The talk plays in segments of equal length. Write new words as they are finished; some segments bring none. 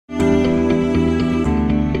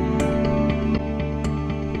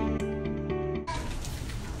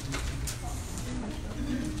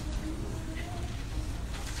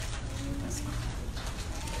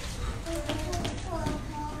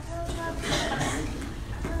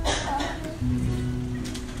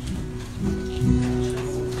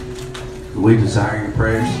We desire your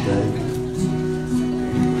prayers today.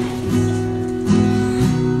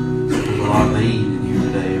 There's a lot of need in here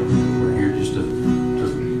today. We're here just to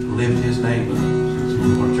lift His name up. That's what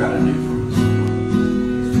we're going to try to do for us.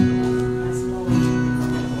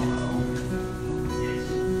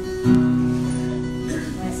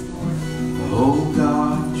 Oh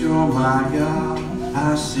God, you're my God,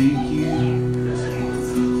 I seek you.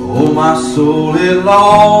 Oh, my soul, it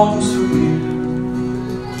longs for you.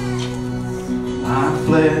 My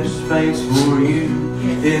flesh faints for you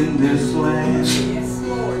in this land,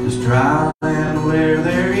 this dry land where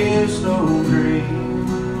there is no dream.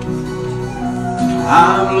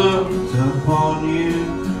 I've looked upon you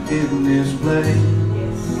in this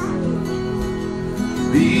place,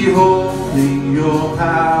 beholding your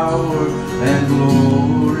power and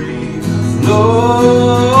glory,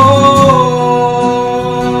 Lord.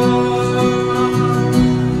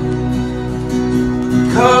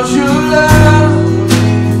 'Cause your love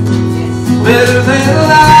better than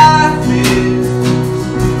life is.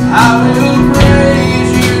 I will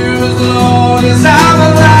praise you as long as I'm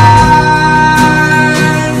alive.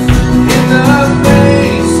 In the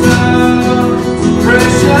face of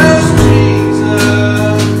precious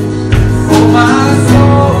Jesus, oh, my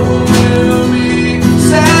soul will be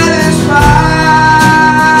satisfied.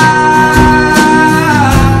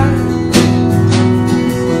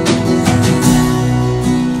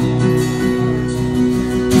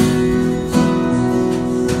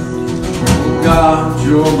 God,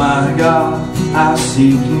 you're my God, I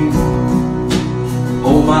seek you.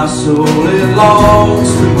 Oh, my soul, it longs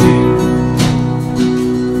for you.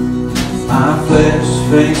 My flesh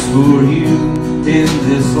faints for you in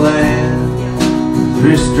this land,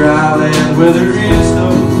 this dry land where there is no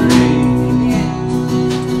dream.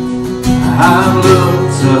 I've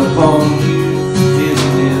looked upon you in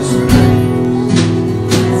this place,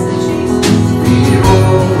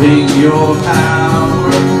 beholding your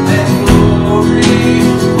power and glory.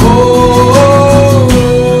 Oh,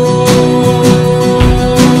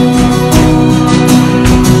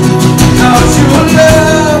 'cause your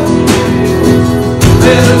love is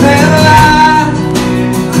better than life.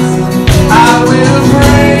 I will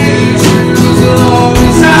praise you as long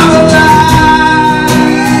as I'm alive.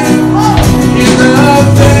 In the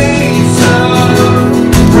face of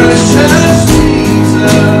precious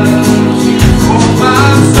Jesus, oh, my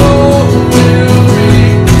soul will be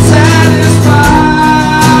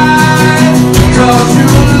satisfied. 'Cause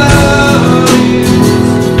your love is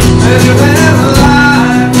better than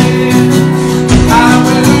life is. I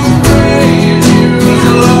will praise you as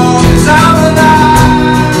long as I'm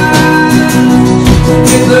alive.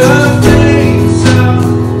 In the face of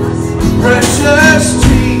precious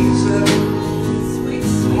Jesus,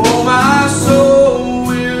 oh, my soul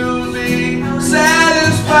will be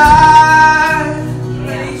satisfied.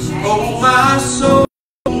 Oh, my soul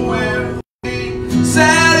will be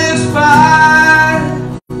satisfied.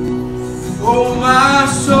 Oh, my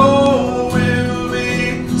soul will be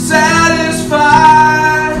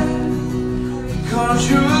satisfied. 'Cause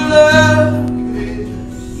your love is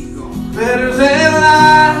better than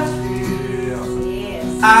life.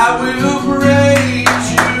 I will praise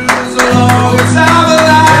you as long as I'm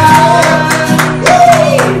alive.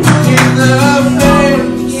 In the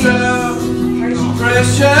face of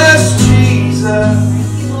precious Jesus,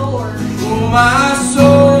 oh, my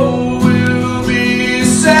soul will be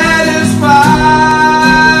satisfied.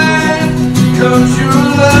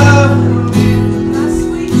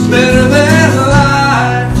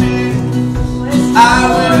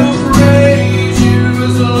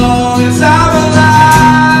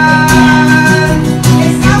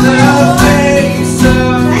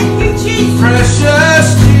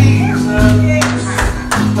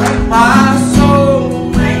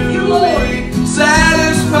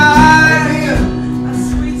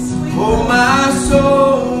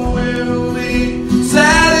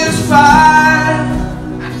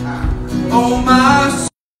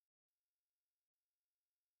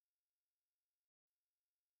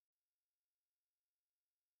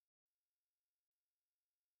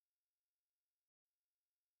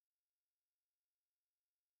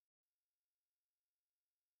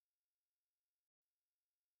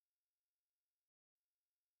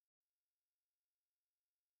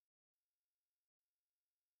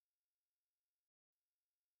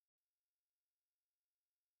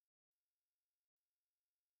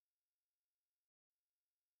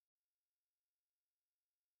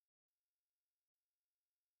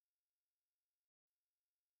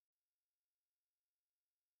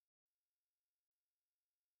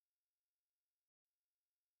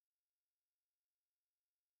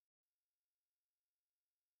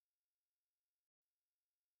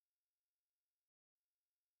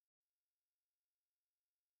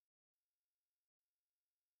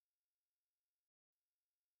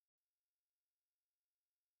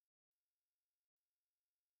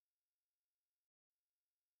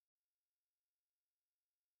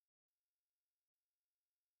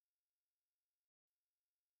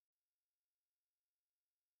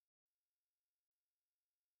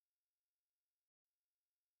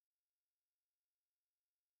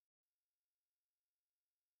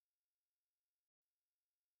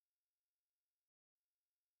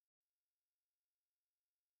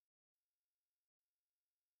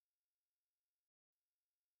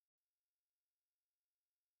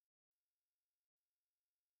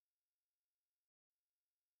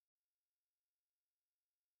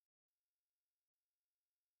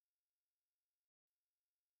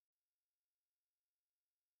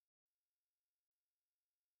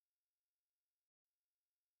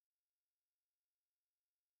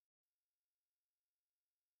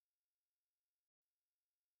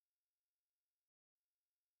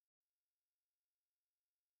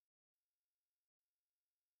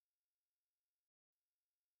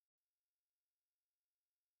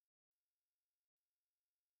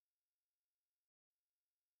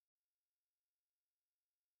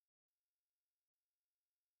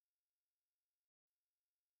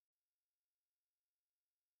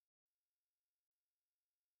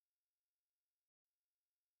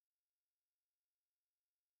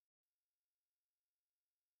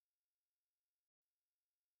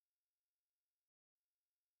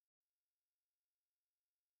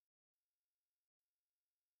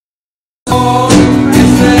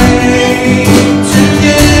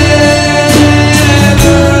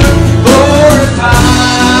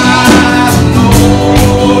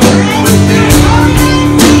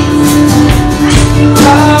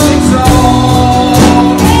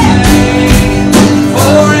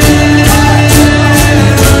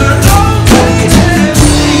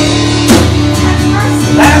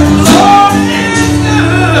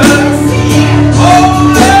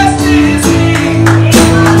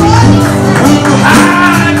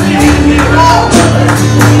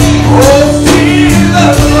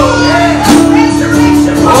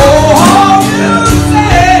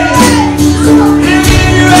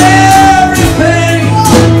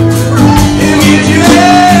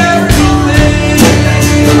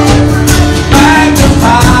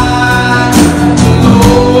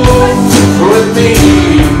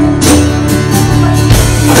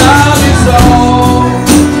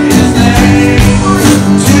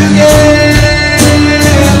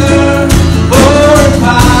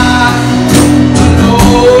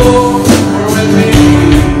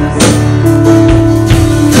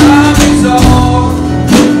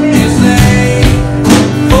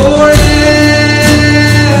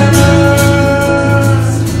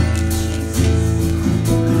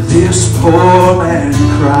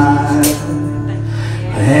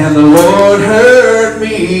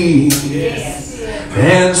 me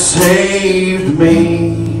and saved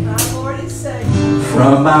me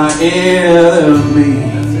from my enemy.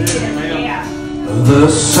 The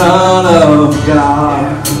Son of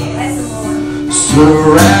God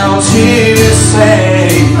surrounds his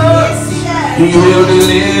saints. He will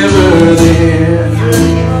deliver them.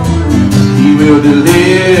 He will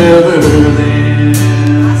deliver them.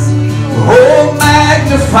 Oh,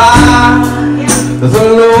 magnify the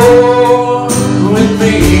Lord with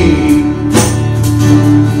me.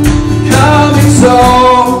 Come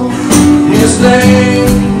exalt his name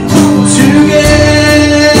together.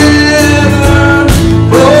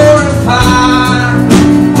 Glorify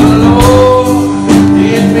the Lord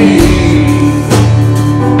in me.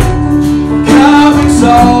 Come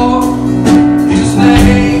exalt his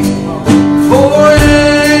name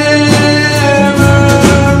forever.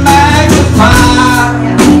 Magnify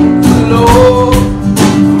the Lord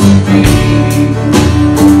with me.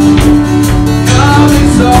 Come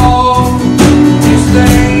exalt his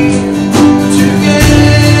name together.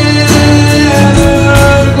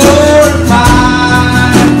 Glorify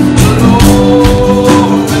the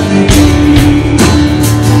Lord with me.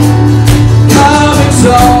 Come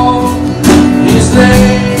exalt his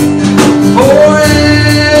name forever.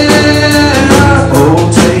 Oh,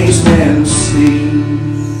 taste and see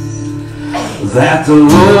that the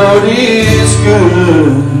Lord is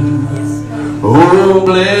good. Oh,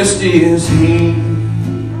 blessed is he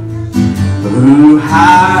who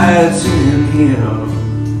hides in him.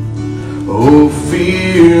 Oh,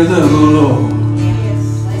 fear the Lord.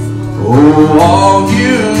 Oh, all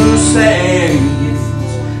you saints,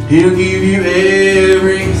 he'll give you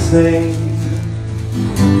everything.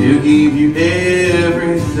 He'll give you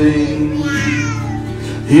everything.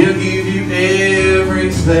 He'll give you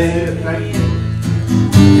everything.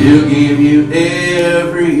 He'll give you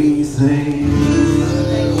everything.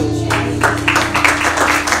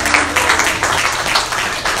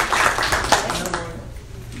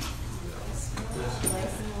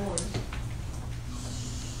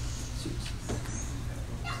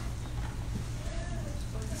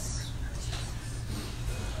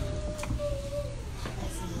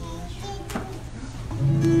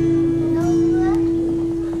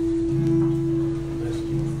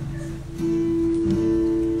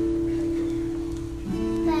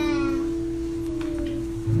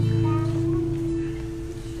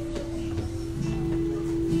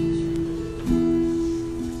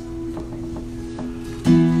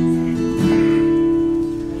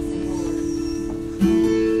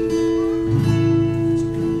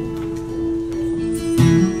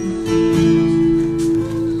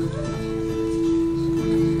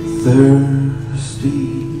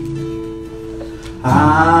 Thirsty,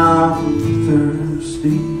 I'm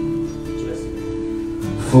thirsty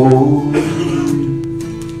for you.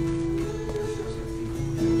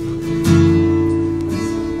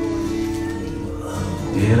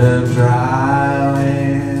 In a dry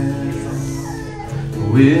land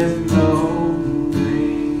with no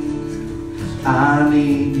rain, I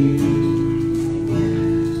need you.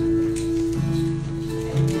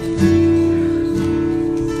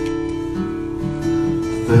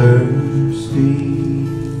 Thirsty,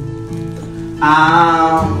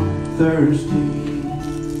 I'm thirsty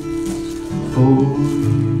for you.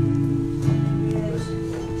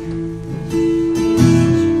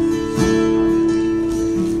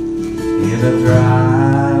 In a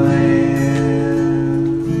dry land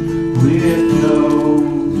with no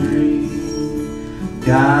dream, I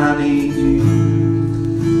need you.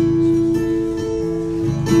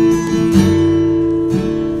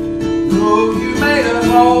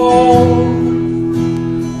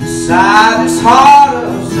 Beside this heart of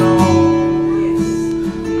stone,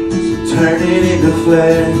 so turn it into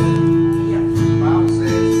flesh.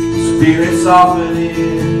 Spirit soften it.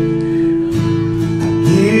 I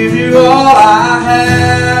give you all I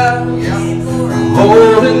have. I'm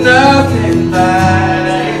holding nothing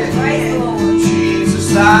back. Jesus,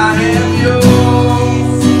 I am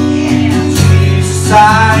yours. Jesus, I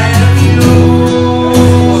am yours.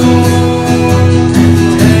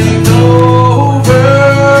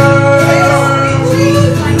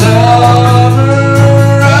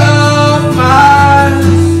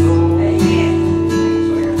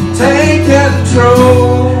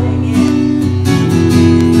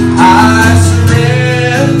 I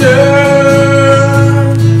surrender.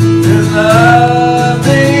 There's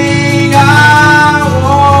nothing I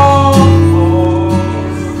want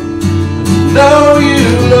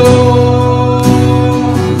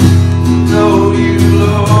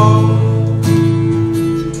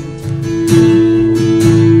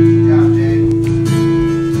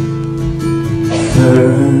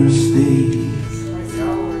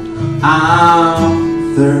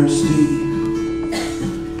I'm thirsty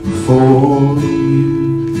for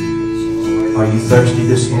you. Are you thirsty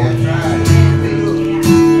this morning?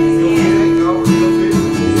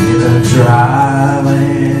 In a dry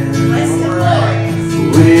land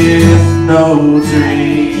with no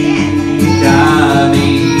drink, I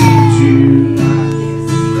need you.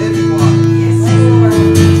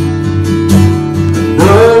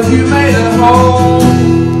 Lord, you made a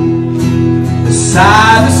home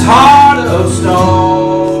beside this heart of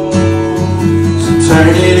stone, so turn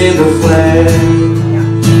it into flesh.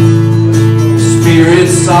 Spirit,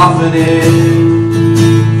 soften it.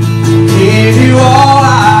 Give you all I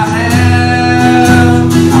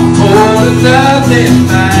have. I'm holding nothing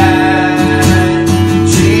back.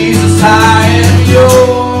 Jesus, I am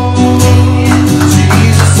yours.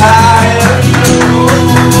 Jesus, I am yours.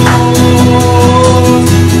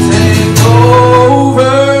 Take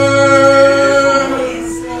over,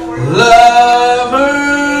 lover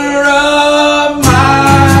of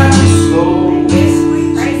my soul.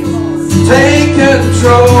 Take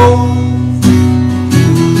control.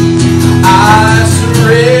 I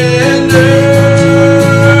surrender.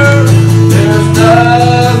 There's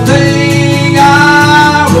nothing I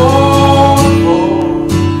want more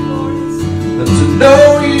than to know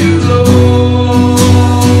you, Lord.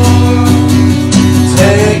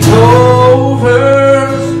 Take over,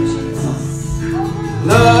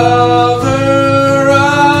 lover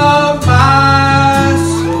of my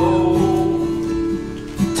soul.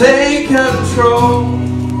 Take control.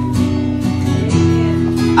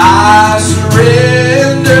 I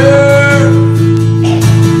surrender.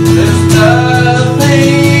 There's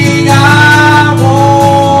nothing I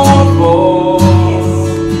want more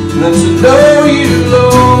than to know you,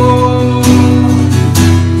 Lord.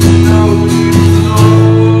 To know you,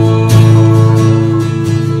 Lord.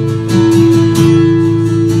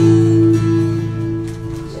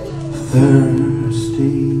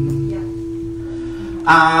 Thirsty.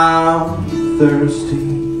 I'm thirsty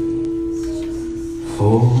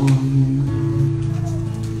for you.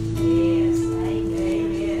 Yes,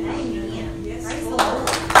 amen. Amen. Yes, praise the Lord.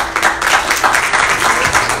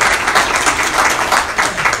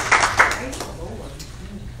 Praise the Lord.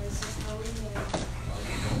 Praise His holy name.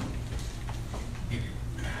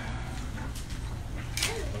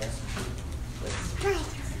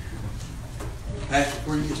 Pastor,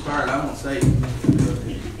 before you get started, I want to say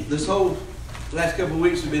this whole last couple of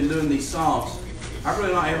weeks we've been doing these songs. I've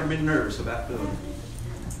really not ever been nervous about doing them.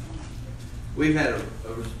 We've had a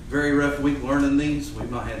very rough week learning these.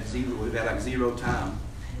 We've had like zero time.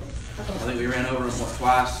 I think we ran over them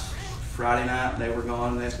twice. Friday night, they were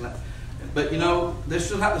gone. But you know,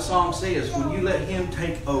 this is like the song says, when you let Him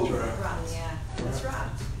take over, Yeah, that's right.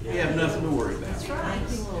 you have nothing to worry about. That's right.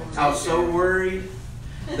 I was so worried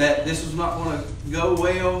that this was not going to go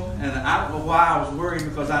well, and I don't know why I was worried,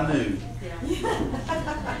 because I knew.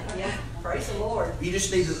 Yeah, praise the Lord. You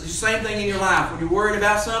just need the same thing in your life. When you're worried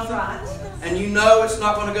about something, Right. and you know it's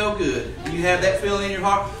not going to go good, you have that feeling in your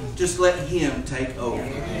heart, just let Him take over.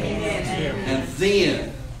 Amen. And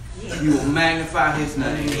then you will magnify His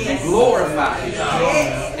name and glorify His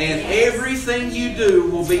name. And everything you do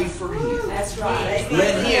will be for Him. That's right.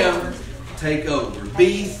 Let Him take over.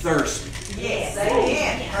 Be thirsty. Yes,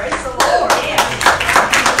 amen. Praise the Lord. Amen.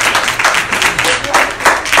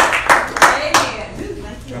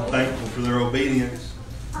 I'm thankful for their obedience.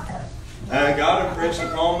 God impressed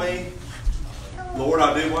upon me, Lord,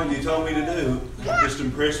 I do what you told me to do. Just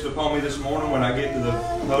impressed upon me this morning when I get to the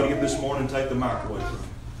podium this morning and take the mic away from me.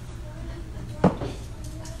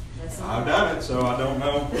 I've done it, so I don't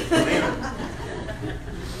know for them.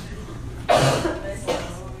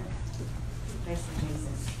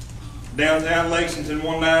 Downtown Lexington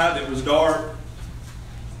one night, it was dark,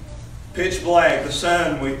 pitch black. The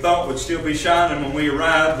sun we thought would still be shining when we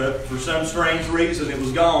arrived, but for some strange reason it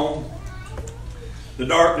was gone. The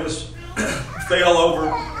darkness fell over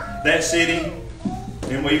that city,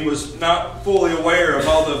 and we was not fully aware of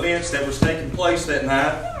all the events that was taking place that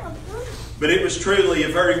night. But it was truly a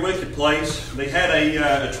very wicked place. They had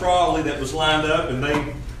a trolley that was lined up, and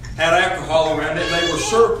they had alcohol around it, and they were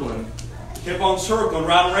kept on circling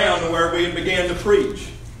right around to where we began to preach.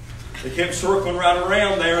 They kept circling right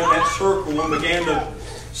around there in that circle and began to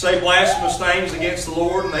say blasphemous things against the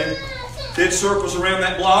Lord, and they did circles around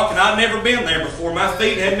that block, and I'd never been there before. My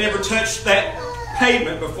feet had never touched that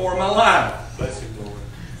pavement before in my life. Bless you, Lord.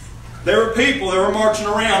 There were people that were marching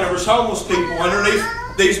around. There was homeless people underneath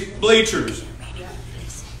these bleachers.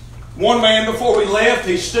 One man, before we left,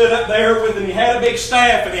 he stood up there and he had a big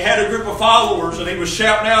staff, and he had a group of followers, and he was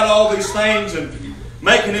shouting out all these things, and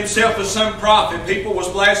making himself as some prophet. People was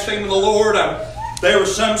blaspheming the Lord. There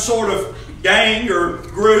was some sort of gang or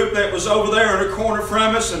group that was over there in a corner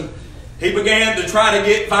from us, and he began to try to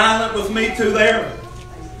get violent with me through there.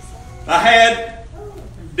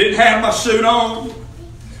 Didn't have my suit on,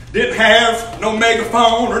 didn't have no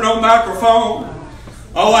megaphone or no microphone.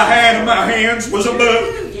 All I had in my hands was a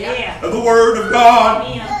book of the Word of God.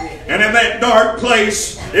 And in that dark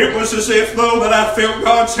place, it was as if though that I felt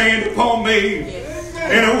God's hand upon me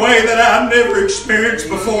in a way that I've never experienced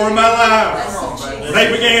before in my life.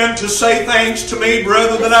 They began to say things to me,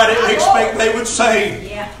 brother, that I didn't expect they would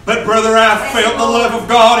say. But brother, I felt the love of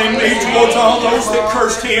God in me towards all those that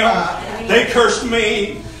cursed Him. They cursed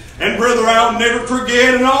me. And brother, I'll never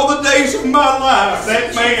forget in all the days of my life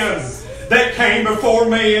that man that came before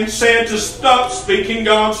me and said to stop speaking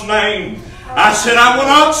God's name. I said, I will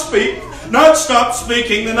not stop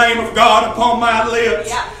speaking the name of God upon my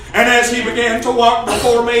lips. And as he began to walk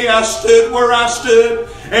before me, I stood where I stood.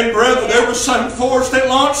 And brother, there was some force that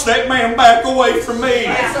launched that man back away from me.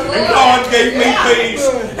 And God gave me peace.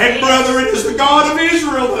 And brother, it is the God of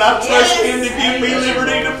Israel that I trust in to give me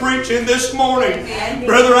liberty to preach in this morning.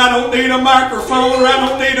 Brother, I don't need a microphone or I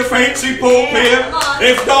don't need a fancy pulpit.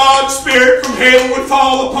 If God's Spirit from heaven would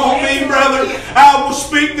fall upon me, brother, I will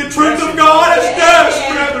speak the truth of God as dust,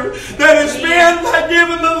 brother, that has been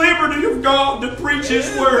given the liberty of God to preach His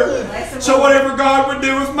Word. So whatever God would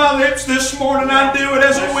do with my lips this morning, I do it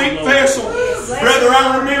as a weak vessel. Brother,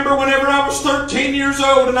 I remember whenever I was 13 years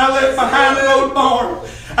old and I left behind an old barn,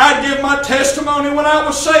 I'd give my testimony when I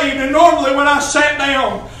was saved, and normally when I sat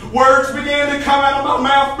down, words began to come out of my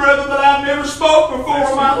mouth, brother, that I've never spoke before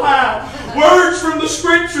in my life. Words from the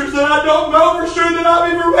Scriptures that I don't know for sure that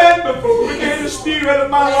I've ever read before began to spew out of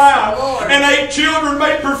my life. And 8 children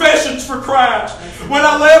made professions for Christ. When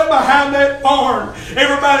I left behind that barn,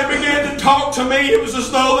 everybody began to talk to me. It was as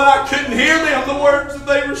though that I couldn't hear them, the words that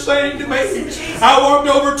they were saying to me. I walked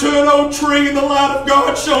over to an old tree and the light of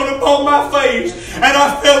God shone upon my face. And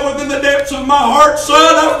I felt within the depths of my heart, son,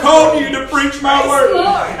 I've called you to preach my word.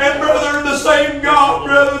 And brother, the same God,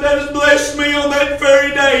 brother, that has blessed me on that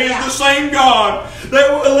very day is the same God that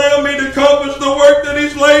will allow me to accomplish the work that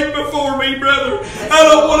He's laid before me, brother. I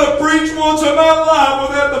don't want to preach once in my life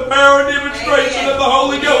without the power and demonstration of the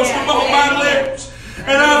Holy Ghost upon my lips.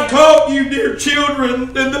 And I've taught you, dear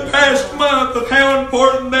children, in the past month of how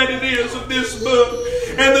important that it is of this book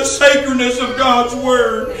and the sacredness of God's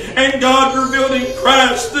Word. And God revealed in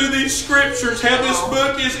Christ through these Scriptures how this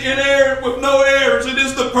book is inerrant with no errors. It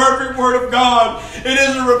is the perfect Word of God. It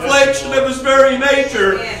is a reflection of His very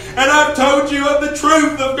nature. And I've told you of the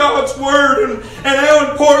truth of God's Word and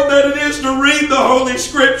how important that it is to read the Holy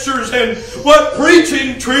Scriptures and what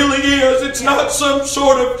preaching truly is. It's not some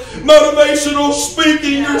sort of motivational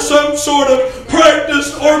speaking or some sort of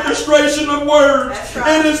practiced orchestration of words.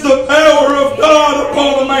 It is the power of God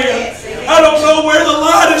upon a man. I don't know where the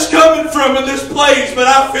light is coming from in this place, but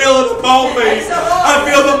I feel it upon me. I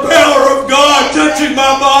feel the power of God touching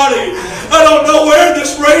my body. I don't know where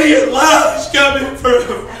this radiant light is coming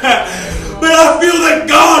from, but I feel that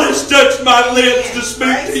God has touched my lips to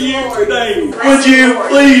speak to you today. Would you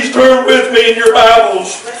please turn with me in your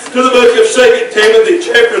Bibles to the book of 2 Timothy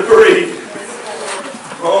chapter 3.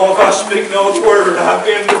 Oh, if I speak no word, I've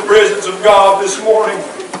been in the presence of God this morning.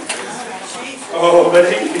 Oh, but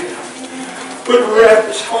He would wrap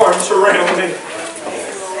His arms around me,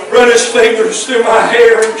 run His fingers through my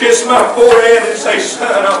hair and kiss my forehead and say,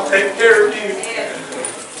 son, I'll take care of you.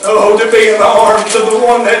 Oh, to be in the arms of the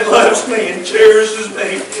one that loves me and cherishes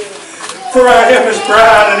me. For I am His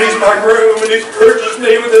bride and He's my groom and He's purchased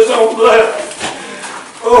me with His own blood.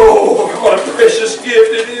 Oh, what a precious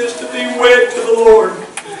gift it is to be wed to the Lord.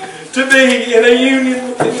 To be in a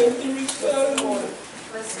union with Him.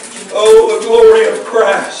 Oh, the glory of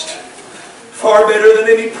Christ. Far better than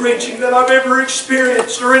any preaching that I've ever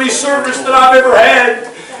experienced or any service that I've ever had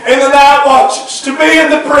in the night watches. To be in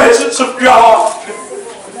the presence of God.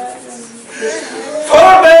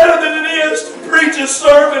 Far better than it is to preach a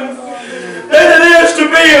sermon than it is to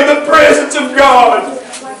be in the presence of God.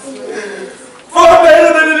 Far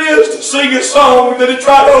better than it is to sing a song than to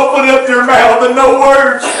try to open up your mouth and no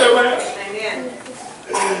words come out. Amen.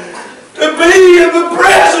 To be in the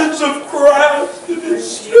presence of Christ in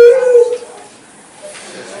His Spirit.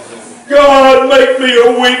 God, make me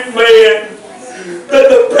a weak man, that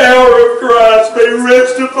the power of Christ may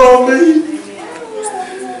rest upon me,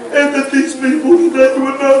 and that these people today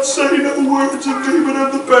would not say no words of me, but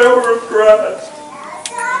of the power of Christ.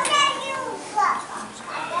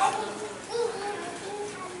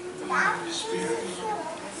 Spirit.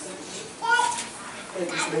 Let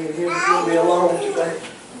this man Him that we'll be alone today.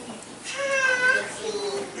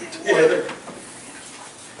 Together.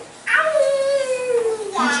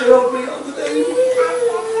 You shall be on the day before I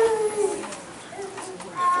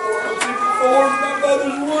was formed in my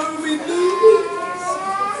mother's womb, He knew me.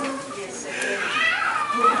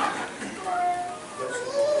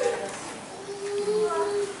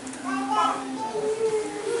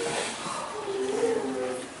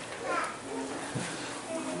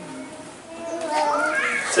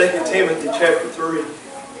 2 Timothy chapter 3.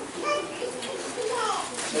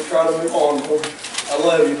 I'll try to move on, Lord. I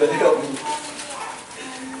love you, but help me.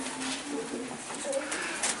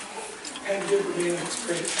 Have you ever been in this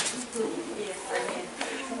prayer?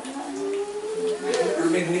 Have you ever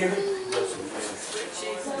been near Him?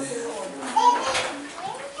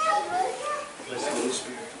 Bless the Holy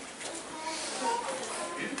Spirit.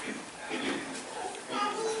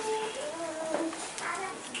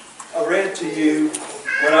 I read to you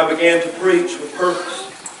when I began to preach with purpose.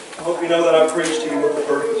 I hope you know that I preached to you with a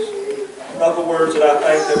purpose. Not the words that I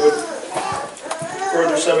think that would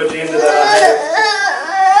further some agenda that I have,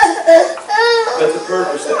 but the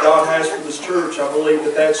purpose that God has for this church. I believe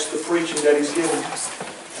that that's the preaching that He's given us.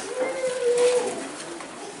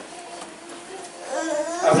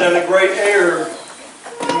 I've done a great error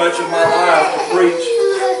in much of my life to preach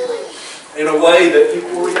in a way that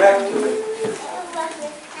people react to me.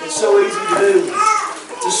 It's so easy to do,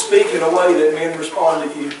 to speak in a way that men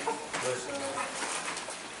respond to you.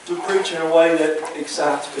 To preach in a way that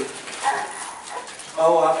excites people.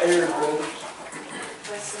 Oh, I've erred, brothers.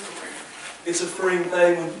 It's a freeing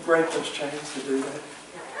thing when you break those chains to do that.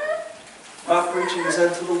 My preaching is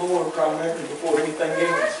unto the Lord primarily before anything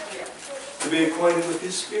else. To be acquainted with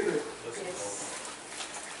His Spirit.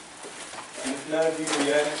 And if none of you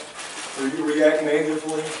react, or you react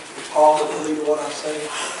negatively or positively to what I say,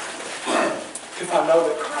 if I know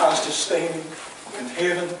that Christ is standing in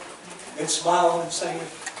heaven and smiling and saying,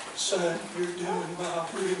 "Son, you're doing my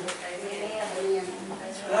will,"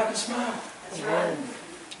 and I can smile.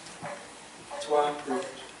 That's why I preach.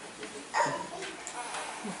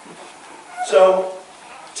 So,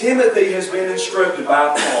 Timothy has been instructed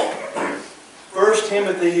by Paul. First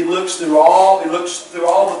Timothy, he looks through all the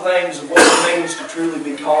things of what it means to truly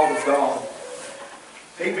be called of God.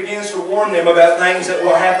 He begins to warn them about things that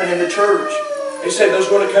will happen in the church. He said there's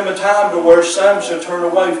going to come a time to where some shall turn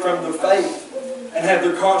away from their faith and have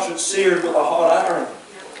their conscience seared with a hot iron.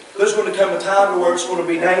 There's going to come a time to where it's going to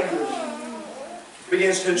be dangerous. He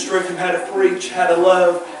begins to instruct them how to preach, how to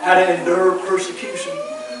love, how to endure persecution.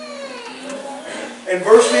 In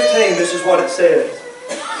verse 15, this is what it says.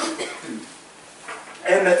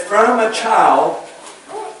 And that from a child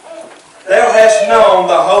thou hast known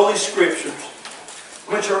the Holy Scriptures,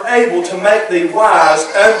 which are able to make thee wise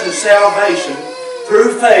unto salvation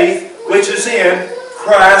through faith which is in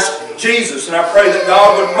Christ Jesus. And I pray that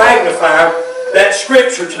God would magnify that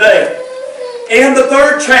Scripture today. In the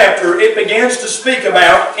 3rd chapter, it begins to speak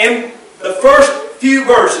about, in the first few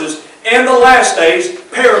verses, in the last days,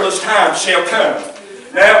 perilous times shall come.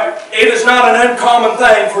 Now, it is not an uncommon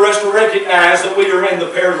thing for us to recognize that we are in the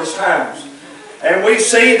perilous times. And we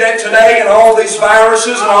see that today in all these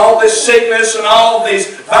viruses and all this sickness and all these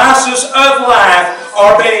vices of life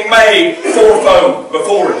are being made fourfold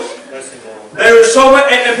before us. There is so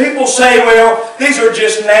much, and people say, well, these are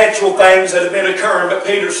just natural things that have been occurring. But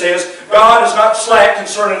Peter says, God is not slack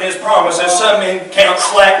concerning His promise, as some men count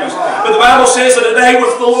slackness. But the Bible says that a day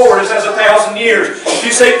with the Lord is as 1,000 years.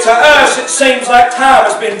 You see, to us it seems like time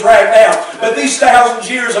has been dragged out. But these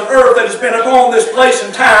 1,000 years of earth that has been upon this place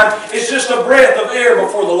and time is just a breath of air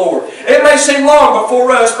before the Lord. It may seem long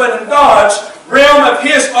before us, but in God's realm of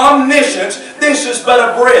His omniscience, this is but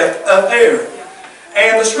a breath of air.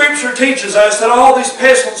 And the Scripture teaches us that all these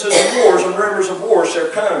pestilences and wars and rumors of war shall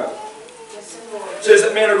come. It says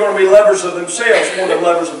that men are going to be lovers of themselves more than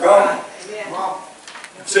lovers of God.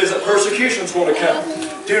 It says that persecution is going to come.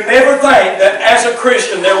 Do never think that as a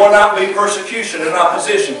Christian there will not be persecution and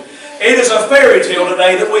opposition. It is a fairy tale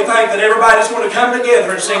today that we think that everybody's going to come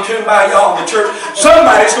together and sing Kumbaya in the church.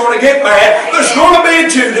 Somebody's going to get mad. There's going to be a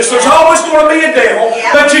Judas. There's always going to be a devil.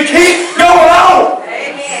 But you keep going on.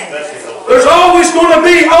 There's always going to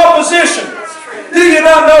be opposition. Do you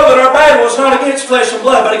not know that our battle is not against flesh and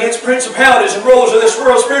blood, but against principalities and rulers of this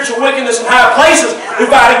world, spiritual wickedness in high places who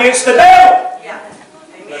fight against the devil?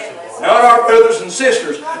 Not our brothers and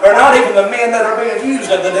sisters, or not even the men that are being used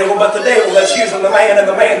of the devil, but the devil that's using the man and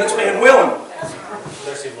the man that's being willing.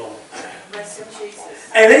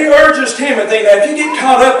 And he urges Timothy, now if you get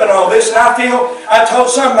caught up in all this, and I told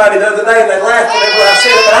somebody the other day and they laughed whenever I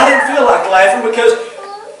said it, but I didn't feel like laughing because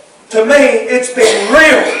to me, it's been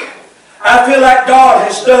real. I feel like God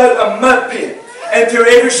has dug a mud pit and threw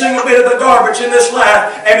every single bit of the garbage in this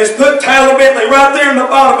life and has put Tyler Bentley right there in the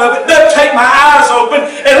bottom of it. Doesn't take my eyes open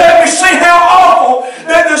and let me see how awful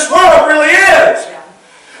that this world really is.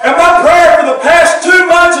 And my prayer for the past 2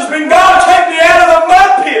 months has been, God, take me out of the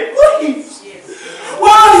mud pit, please.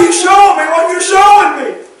 Why are you showing me what you're showing me?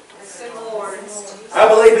 I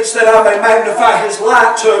believe it's that I may magnify His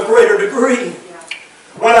light to a greater degree.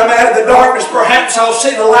 When I'm out of the darkness, perhaps I'll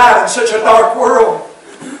see the light in such a dark world.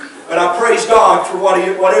 But I praise God for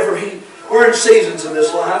whatever we're in seasons in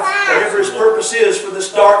this life. Whatever His purpose is for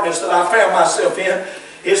this darkness that I found myself in,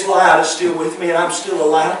 His light is still with me and I'm still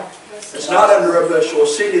alive. It's not under a bushel, a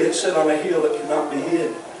city that's set on a hill that cannot be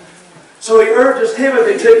hid. So he urges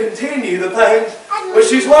Timothy to continue the things which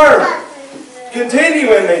he's learned.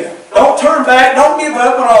 Continue in them. Don't turn back. Don't give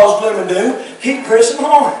up when all is gloom and doom. Keep pressing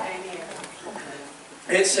on.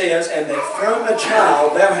 It says, and that from a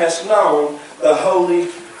child thou hast known the Holy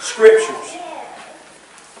Scriptures.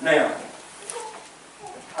 Now,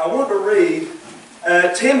 I want to read,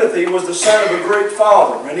 Timothy was the son of a Greek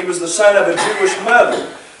father, and he was the son of a Jewish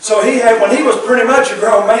mother. So when he was pretty much a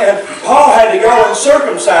grown man, Paul had to go and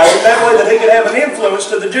circumcise him, that way that he could have an influence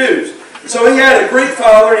to the Jews. So he had a Greek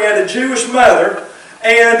father, and he had a Jewish mother,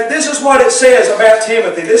 and this is what it says about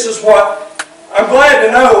Timothy. This is what I'm glad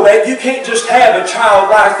to know, that you can't just have a child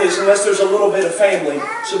like this unless there's a little bit of family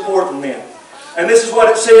supporting them. And this is what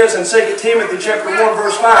it says in 2 Timothy chapter 1,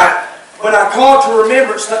 verse 5. When I call to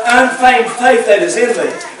remembrance the unfeigned faith that is in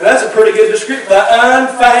thee. And that's a pretty good description. The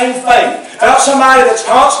unfeigned faith. Not somebody that's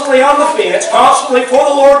constantly on the fence, constantly for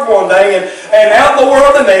the Lord one day and out in the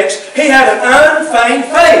world the next. He had an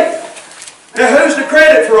unfeigned faith. Now who's the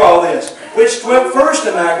credit for all this? Which dwelt first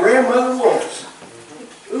in thy grandmother Lois.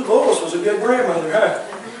 Ooh, Lois was a good grandmother, huh?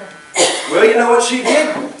 Well, you know what she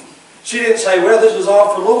did? She didn't say, well, this is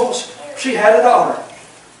all for Lois. She had a daughter.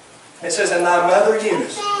 It says, and thy mother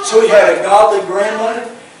Eunice. So he had a godly grandmother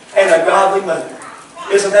and a godly mother.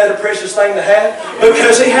 Isn't that a precious thing to have?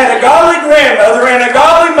 Because he had a godly grandmother and a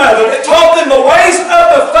godly mother that taught them the ways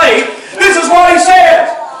of the faith. This is what he says.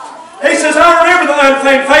 He says, I remember the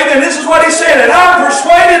unfeigned faith, and this is what he said, and I'm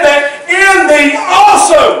persuaded that in thee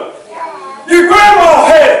also. Your grandma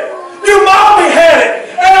had it. Your mommy had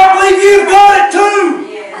it. And I believe you've got it too.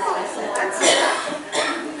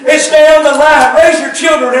 It's down the line. Raise your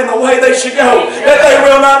children in the way they should go, that they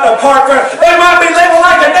will not depart from. They might be living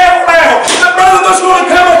like the devil now, but brother, there's going to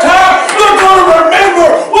come a time they're going to remember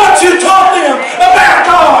what you taught them about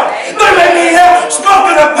God. They may be out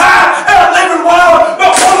smoking a pipe, out living wild, but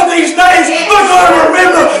one of these days they're going to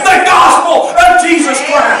remember the gospel of Jesus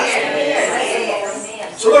Christ.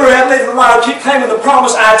 So they're out living wild, keep claiming the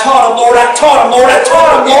promise. I taught them, Lord. I taught them, Lord. I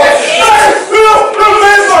taught them, Lord. They will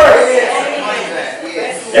remember.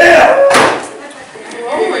 Yeah.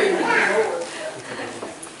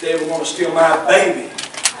 Devil want to steal my baby.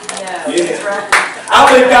 Yeah. I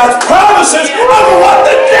believe God's promises over what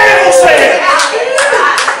the devil said.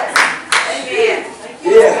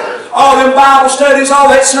 Yeah. All them Bible studies, all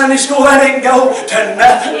that Sunday school, that didn't go to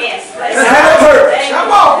nothing. It had a purpose.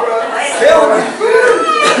 Come on, brother. Tell me.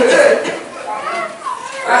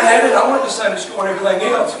 I had it. I went to Sunday school and everything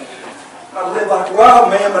else. I lived like a wild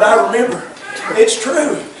man, but I remember. It's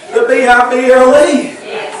true. The B-I-B-L-E.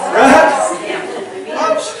 Right?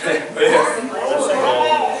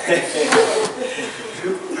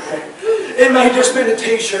 It may have just been a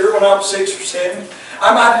t-shirt when I was 6 or 7.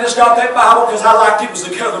 I might have just got that Bible because I liked it was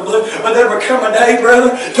the color blue. But there would come a day,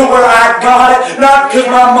 brother, to where I got it. Not because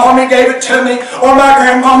my mommy gave it to me or my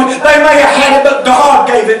grandmommy. They may have had it, but God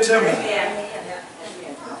gave it to me.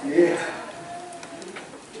 Yeah.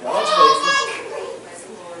 God's faithful.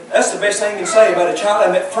 That's the best thing you can say about a child.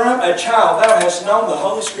 And that from a child thou hast known the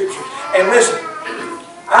Holy Scripture. And listen,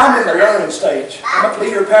 I'm in the learning stage. I'm not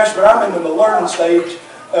leader pastor, but I'm in the learning stage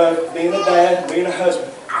of being a dad, being a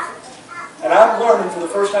husband. And I'm learning for the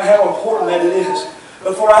first time how important that it is.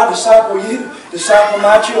 Before I disciple you, disciple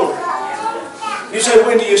my children. You say,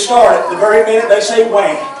 when do you start it? The very minute they say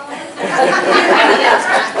when.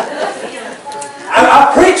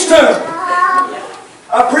 I preached to them.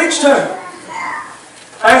 I preached to them.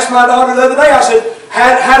 I asked my daughter the other day, I said,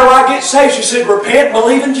 how do I get saved? She said, repent and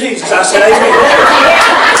believe in Jesus. I said, amen.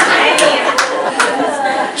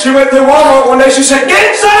 She went through Walmart one day, she said,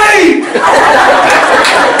 get saved!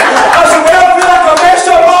 I said, well, I feel like I messed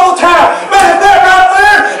up all the time. But if that right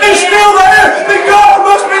there is still there, then God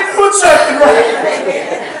must be doing something right.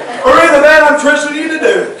 Or either that, I'm trusting you to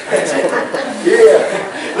do it. Yeah.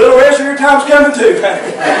 A little rest of your time's coming too. Yeah.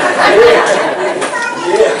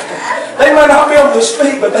 Yeah. They might not be able to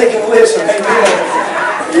speak, but they can listen. Amen.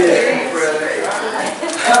 Yeah.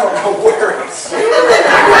 I don't know where it's. I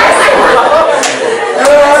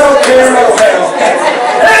don't care no how.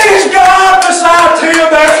 He's God beside him,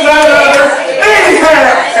 that's none other.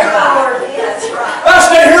 Anyhow. I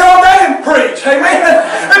stay here all day and preach. Amen.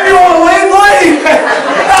 If you want to leave, leave.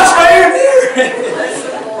 I'll stay here.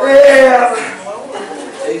 Yeah.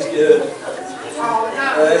 He's good.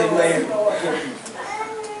 Amen.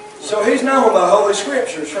 So he's known the Holy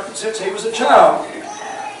Scriptures since he was a child.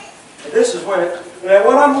 And this is when now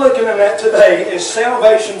what I'm looking at today is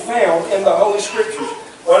salvation found in the Holy Scriptures.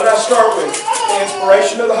 What did I start with? The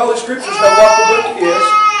inspiration of the Holy Scriptures. Know what the book is.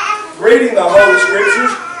 Reading the Holy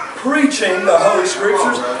Scriptures. Preaching the Holy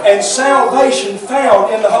Scriptures. And salvation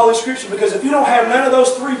found in the Holy Scriptures. Because if you don't have none of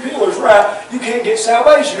those three pillars right, you can't get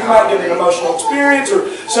salvation. You might get an emotional experience or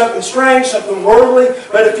something strange, something worldly.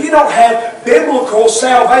 But if you don't have biblical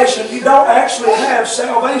salvation, you don't actually have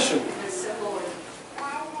salvation.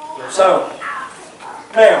 So,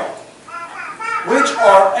 now, which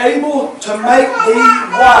are able to make thee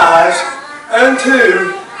wise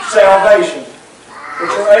unto salvation.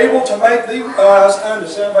 Which are able to make thee wise unto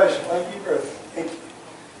salvation. Thank you, brother. Thank you.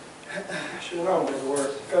 I should have known there were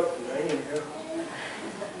a couple today. Anyhow.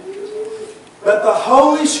 But the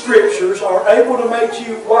Holy Scriptures are able to make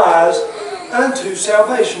you wise unto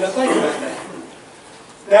salvation. Now think about that.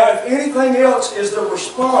 Now, if anything else is the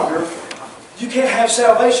responder, you can't have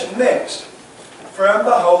salvation next from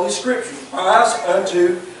the Holy Scriptures. Wise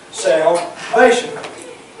unto salvation.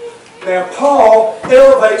 Now, Paul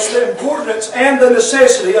elevates the importance and the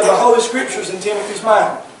necessity of the Holy Scriptures in Timothy's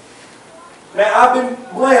mind. Now, I've been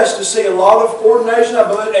blessed to see a lot of ordinations, I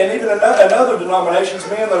believe, and even in other denominations,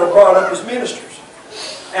 men that are brought up as ministers.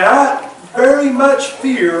 And I very much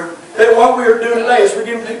fear that what we are doing today is we're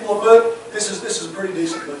giving people a book. This is a pretty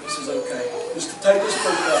decent book. This is okay. Just to take this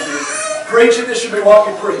book out here. Preach it. This should be what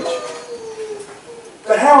we preach.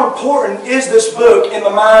 But how important is this book in the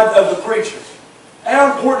mind of the preacher?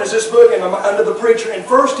 How important is this book in the mind of the preacher? In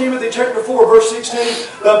 1 Timothy chapter 4, verse 16,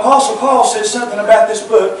 the Apostle Paul says something about this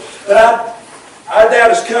book that I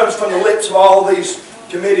doubt comes from the lips of all these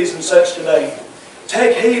committees and such today.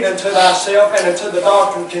 Take heed unto thyself and unto the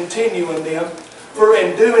doctrine, continue in them. For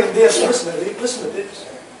in doing this, listen to this.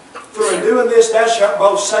 For in doing this thou shalt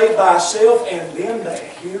both save thyself and them that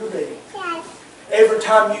hear thee. Every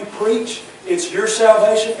time you preach, it's your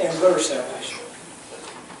salvation and their salvation.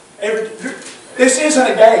 This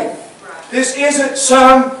isn't a game. This isn't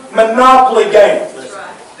some monopoly game.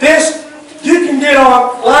 This, you can get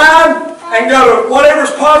online and go to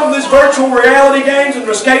whatever's popular, these virtual reality games and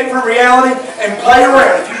escape from reality and play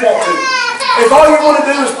around if you want to. If all you want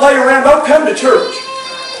to do is play around, don't come to church.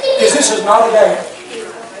 Because this is not a game.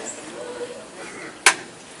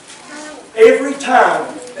 Every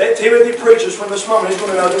time that Timothy preaches from this moment, he's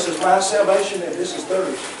going to know this is my salvation and this is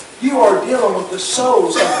theirs. You are dealing with the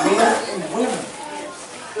souls of men and women.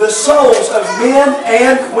 The souls of men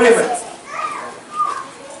and women.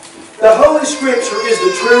 The Holy Scripture is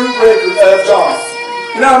the true record of God.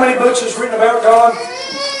 You know how many books is written about God?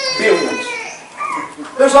 Billions.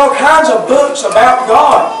 There's all kinds of books about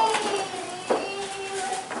God.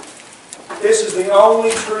 This is the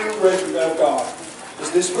only true record of God. Is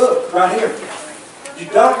this book right here. You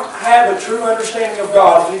don't have a true understanding of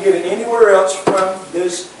God if you get it anywhere else from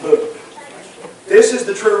this book. This is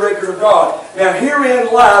the true record of God. Now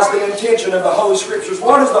herein lies the intention of the Holy Scriptures.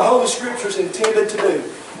 What is the Holy Scriptures intended to do?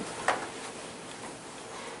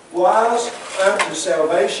 Wise unto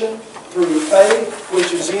salvation through faith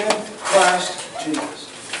which is in Christ Jesus.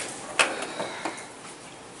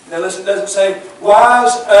 Now listen, it doesn't say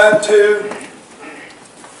wise unto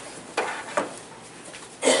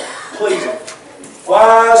pleasing.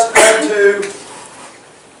 Wise unto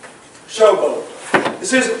showboat.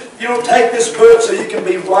 This isn't, you don't take this book so you can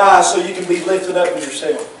be wise, so you can be lifted up in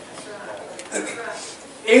yourself.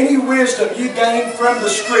 Any wisdom you gain from the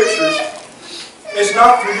Scriptures is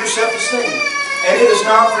not for your self-esteem. And it is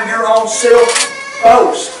not for your own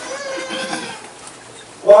self-boast.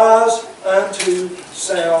 Wise unto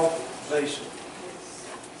salvation.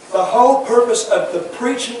 The whole purpose of the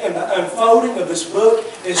preaching and the unfolding of this book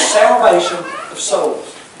is salvation of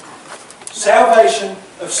souls. Salvation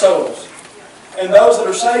of souls. And those that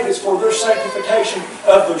are saved, it's for their sanctification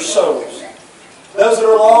of their souls. Those that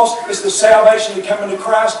are lost, it's the salvation to come into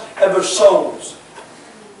Christ of their souls.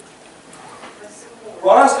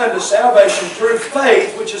 Wise unto salvation through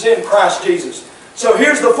faith which is in Christ Jesus. So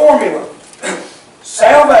here's the formula.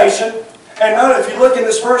 Salvation. And note, if you look in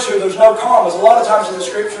this verse here, there's no commas. A lot of times in the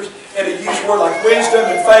Scriptures, and it uses words like wisdom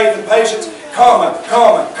and faith and patience, comma,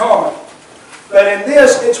 comma, comma. But in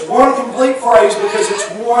this, it's one complete phrase because it's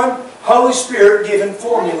one Holy Spirit given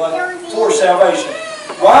formula for salvation.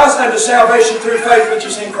 Wise unto salvation through faith which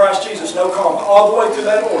is in Christ Jesus. No comma. All the way through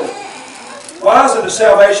that order. Wise unto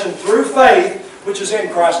salvation through faith which is in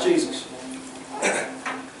Christ Jesus.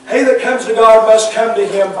 He that comes to God must come to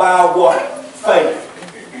Him by what? Faith.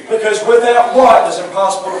 Because without what is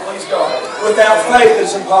impossible to please God? Without faith it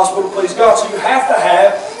is impossible to please God. So you have to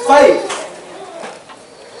have faith.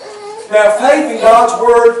 Now faith and God's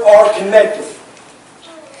Word are connected.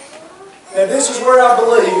 Now this is where I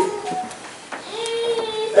believe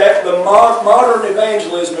that the modern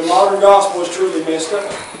evangelism and modern gospel is truly messed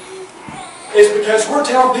up. It's because we're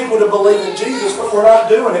telling people to believe in Jesus, but we're not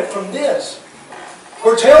doing it from this.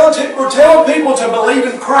 We're telling people to believe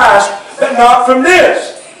in Christ, but not from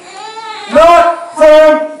this. Not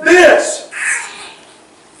from this.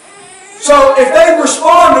 So if they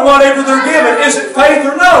respond to whatever they're given, is it faith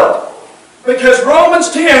or no? Because Romans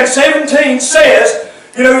 10:17 says,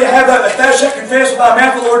 you have that, if thou shalt confess with thy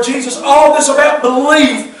mouth the Lord Jesus, all this about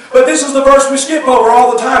belief. But this is the verse we skip over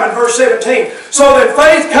all the time in verse 17. So that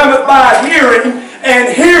faith cometh by hearing,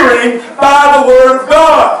 and hearing by the Word of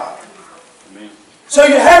God. Amen. So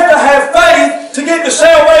you have to have faith to get to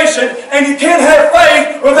salvation, and you can't have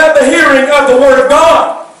faith without the hearing of the Word of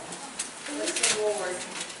God.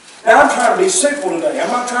 Now I'm trying to be simple today.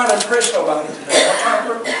 I'm not trying to impress nobody today. I'm trying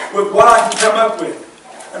to with what I can come up with.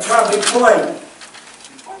 I'm trying to be plain.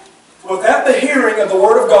 Without the hearing of the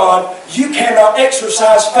Word of God, you cannot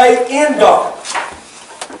exercise faith in God.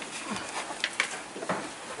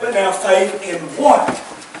 But now faith in what?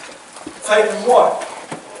 Faith in what?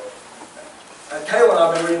 Kayla and I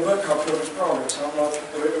have been reading a book called Pilgrim's Progress. I don't know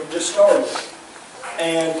if we just started.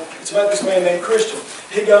 And it's about this man named Christian.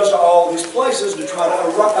 He goes to all these places to try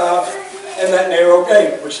to arrive in that narrow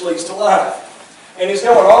gate which leads to life. And he's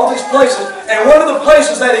going all these places, and one of the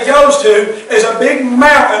places that he goes to is a big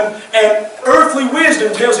mountain, and earthly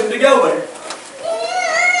wisdom tells him to go there.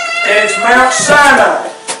 And it's Mount Sinai.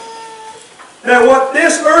 Now what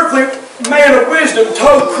this earthly man of wisdom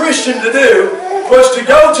told Christian to do was to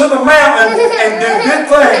go to the mountain and do good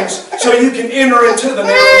things so you can enter into the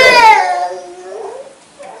narrow gate.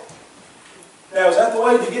 Now is that the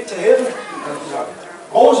way to get to heaven?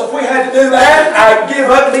 Boys, if we had to do that, I'd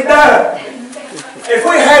give up and be done. If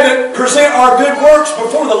we had to present our good works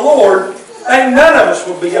before the Lord, ain't none of us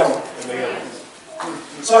would be going.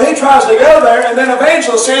 So he tries to go there, and then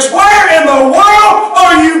evangelist says, where in the world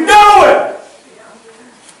are you going?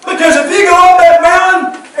 Because if you go up that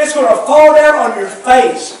mountain, it's going to fall down on your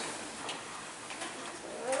face.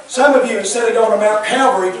 Some of you, instead of going to Mount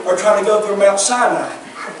Calvary, are trying to go through Mount Sinai.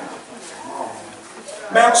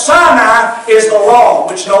 Mount Sinai is the law,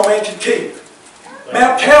 which no man can keep.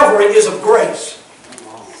 Mount Calvary is of grace.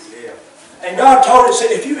 And God told us that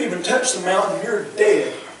if you even touch the mountain, you're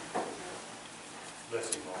dead.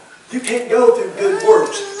 You can't go through good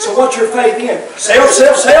works. So what's your faith in? Self,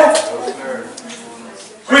 self, self.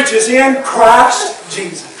 Which is in Christ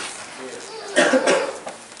Jesus.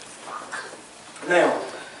 Now,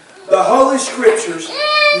 the Holy Scriptures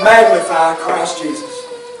magnify Christ Jesus.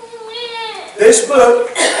 This book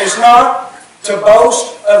is not to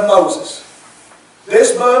boast of Moses.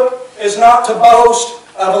 This book is not to boast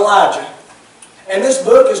of Elijah. And this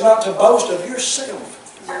book is not to boast of yourself.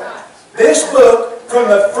 This book, from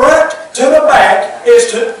the front to the back,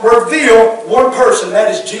 is to reveal one person.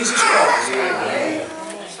 That is Jesus Christ.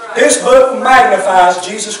 This book magnifies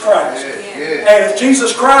Jesus Christ. And if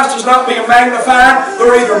Jesus Christ is not being magnified,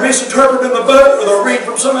 they're either misinterpreting the book or they're reading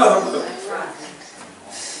from some other book.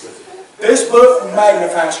 This book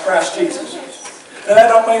magnifies Christ Jesus. And that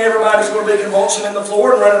don't mean everybody's going to be convulsing in the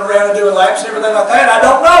floor and running around and doing laps and everything like that. I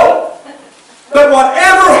don't know. But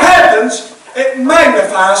whatever happens, it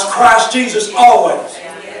magnifies Christ Jesus always.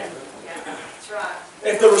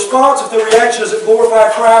 If the response, if the reaction is it glorify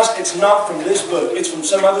Christ, it's not from this book. It's from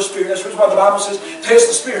some other spirit. That's why the Bible says, test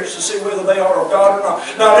the spirits to see whether they are of God or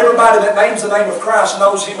not. Not everybody that names the name of Christ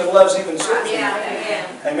knows Him and loves Him and serves Him.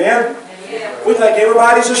 Amen? We think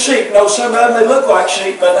everybody's a sheep. No, some of them, they look like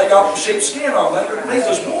sheep, but they got sheep skin on. They're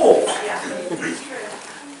just wolves.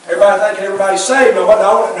 Everybody thinking everybody's saved. No,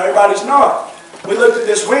 everybody's not. We looked at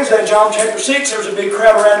this Wednesday in John chapter 6. There was a big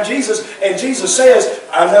crowd around Jesus, and Jesus says,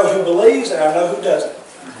 I know who believes and I know who doesn't.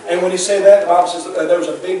 And when He said that, the Bible says that there was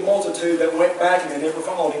a big multitude that went back and they never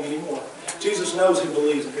followed Him anymore. Jesus knows who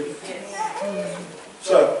believes and who doesn't.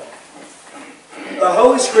 So, the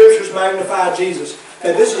Holy Scriptures magnify Jesus.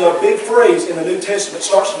 And this is a big phrase in the New Testament. It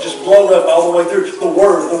starts to just blow up all the way through. The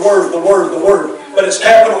Word, the Word, the Word, the Word. But it's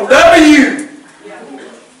capital W.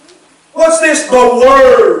 What's this? The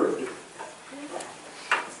Word.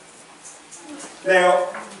 Now,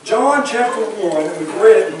 John chapter 1, we've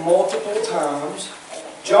read it multiple times.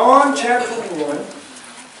 John chapter 1.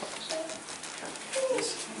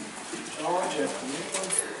 John chapter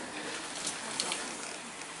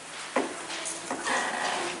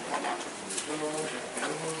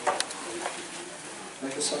 1.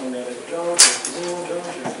 Make a song out of it. John chapter 1, John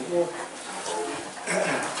chapter 1.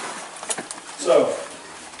 So,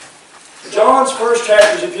 John's first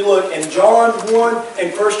chapters, if you look in John 1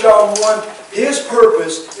 and 1 John 1, his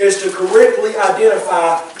purpose is to correctly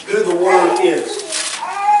identify who the Word is.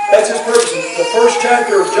 That's his purpose. The first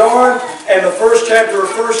chapter of John and the first chapter of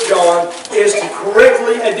 1 John is to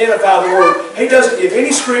correctly identify the Word. He doesn't give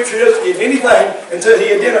any scripture, he doesn't give anything until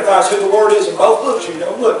he identifies who the Word is in both books. You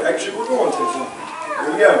know, look, actually we're going to.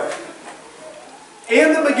 Here we go.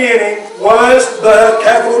 In the beginning was the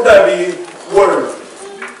capital W Word.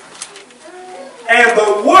 And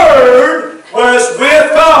the Word was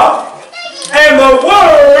with God. And the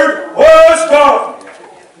Word was God.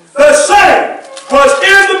 The same was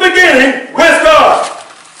in the beginning with God.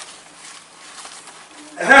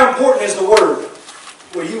 And how important is the Word?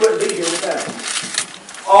 Well, you wouldn't be here without Him.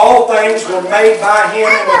 All things were made by Him,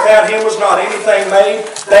 and without Him was not anything made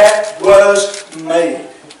that was made.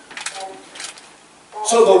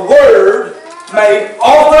 So the Word made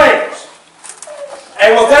all things.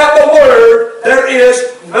 And without the Word, there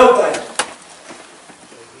is no thing.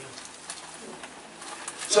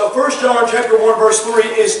 So 1 John chapter 1 verse 3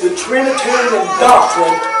 is the Trinitarian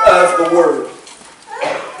doctrine of the Word.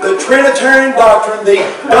 The Trinitarian doctrine, the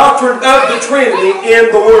doctrine of the Trinity in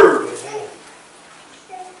the Word.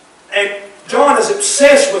 And John is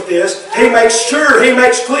obsessed with this. He makes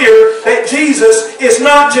clear that Jesus is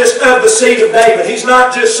not just of the seed of David. He's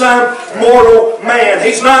not just some mortal man.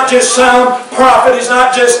 He's not just some prophet. He's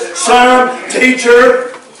not just some teacher.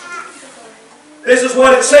 This is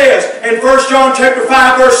what it says in 1 John chapter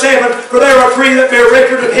 5 verse 7. For there are three that bear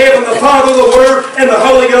record in heaven, the Father, the Word, and the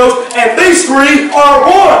Holy Ghost. And these three are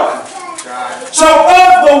one. So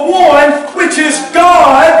of the one, which is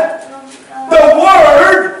God, the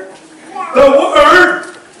Word,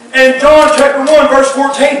 in John chapter 1 verse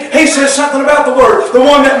 14, he says something about the Word. The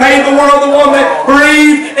one that made the world, the one that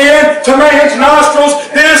breathed into man's nostrils.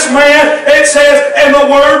 This man, it says, and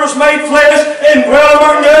the Word was made flesh and dwelt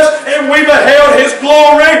among us, and we beheld His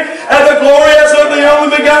glory, and the glory as of the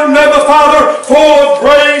only begotten of the Father, full of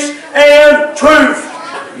grace and truth.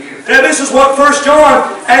 Now this is what 1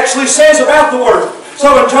 John actually says about the Word.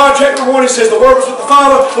 So in John chapter 1 he says the Word was with the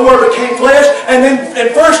Father, the Word became flesh, and then in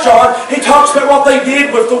 1 John he talks about what they did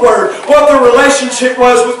with the Word, what their relationship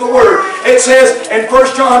was with the Word. It says in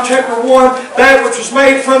 1 John chapter 1, that which was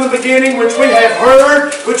made from the beginning, which we have heard,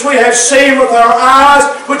 which we have seen with our eyes,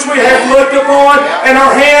 which we have looked upon, and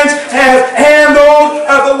our hands have handled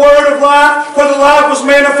of the Word of life, for the life was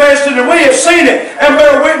manifested, and we have seen it, and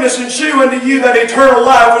bear witness and shew unto you that eternal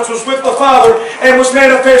life which was with the Father, and was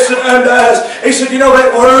manifested unto us. He said, you know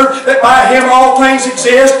that Word, that by Him all things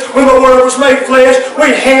exist. When the Word was made flesh,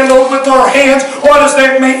 we handled with our hands. What does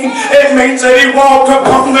that mean? It means that He walked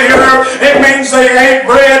upon the earth. It means they ate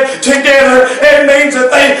bread together. It means that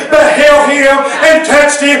they beheld Him and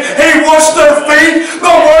touched Him. He washed their feet.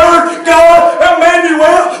 The Word, God,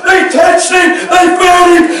 Emmanuel, they touched Him. They felt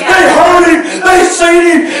Him. They heard Him. They seen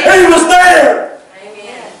Him. He was there.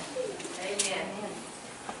 Amen. Amen.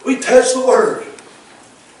 We touched the Word.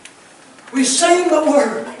 We sing the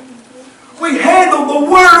Word. We handle the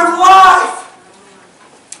Word of life.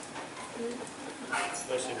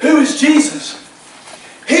 Who is Jesus?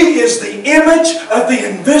 He is the image of the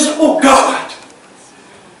invisible God.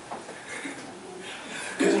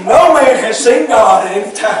 Because no man has seen God at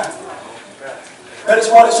any time. That is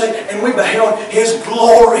what it says. And we beheld His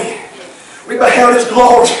glory. We beheld His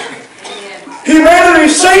glory. Humanity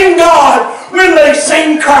seen God when they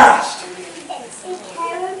seen Christ.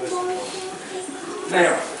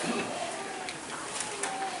 Now,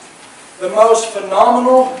 the most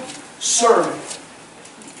phenomenal sermon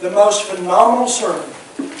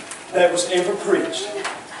that was ever preached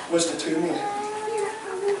was to two men.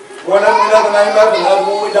 One of them we know the name of, another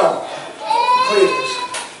one we don't. Cletus.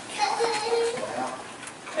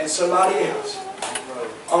 And somebody else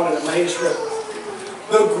on an Emmaus Road.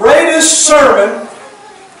 The greatest sermon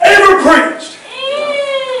ever preached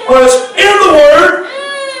was in the Word,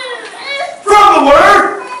 from the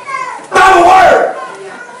Word, by the Word.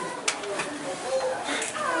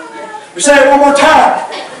 We say it one more time.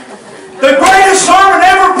 The greatest sermon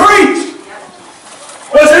ever preached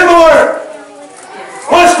was in the Word,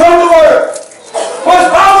 was from the Word, was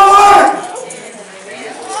by the Word.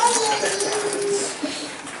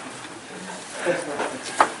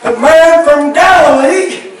 The man from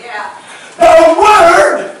Galilee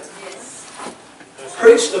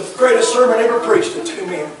preached the greatest sermon ever preached to 2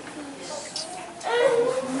 men.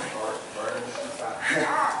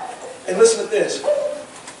 And listen to this.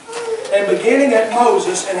 And beginning at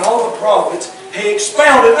Moses and all the prophets, he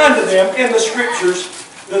expounded unto them in the Scriptures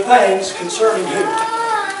the things concerning who?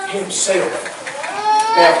 Himself.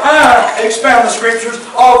 Now, I expound the Scriptures,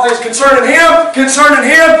 all things concerning Him, concerning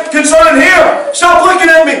Him, concerning Him. Stop looking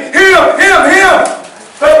at me. Him.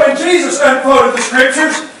 But when Jesus unquoted the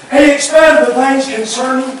Scriptures, He expounded the things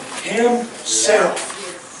concerning Himself.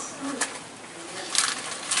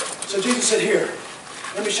 So Jesus said, here,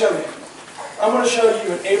 let me show you. I'm going to show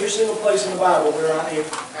you in every single place in the Bible where I am.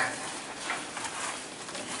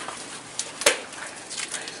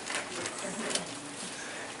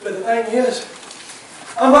 But the thing is,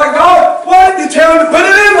 I'm like, God, why didn't you tell him to put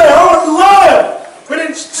it in there? I want to love. We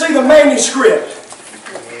didn't see the manuscript.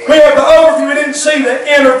 We have the overview. We didn't see the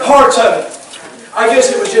inner parts of it. I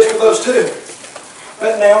guess it was just for those two.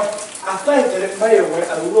 But now, I think that it may have went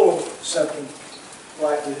a little something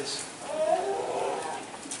like this.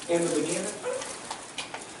 In the beginning,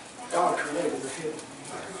 God created the heaven.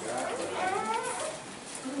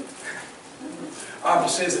 Bible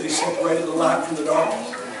says that He separated the light from the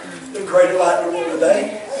darkness, the greater light to rule the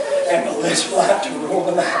day, and the lesser light to rule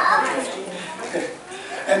the night.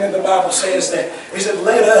 And then the Bible says that He said,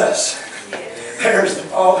 let us. There's the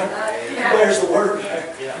Father, there's the Word,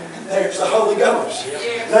 there's the Holy Ghost.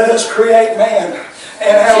 Let us create man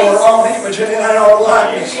in our own image and in our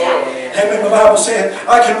likeness. And then the Bible said,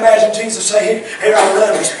 I can imagine Jesus saying, here, I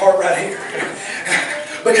love this part right here.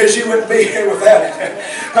 Because you wouldn't be here without it.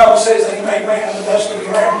 The Bible says that He made man in the dust of the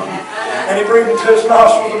ground. And He breathed into his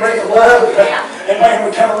nostrils the breath of love. And man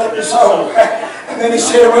would come and live his soul. And then He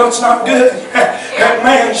said, well, it's not good that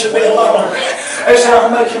man should be alone. He said, I'll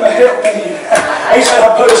make him a helpmate. He said,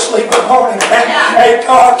 I'll put a sleep upon him. Hey,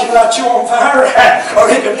 God can light you on fire, or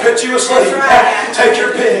He can put you asleep. Take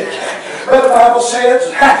your pick. But the Bible says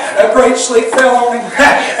a great sleep fell on him.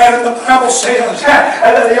 And the Bible says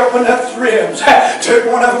that He opened up the ribs, took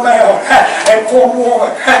one of them out, and formed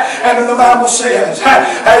one. And then the Bible says,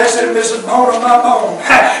 He said, this is bone of my bone,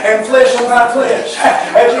 and flesh of my flesh.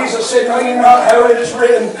 And Jesus said, know ye not how it is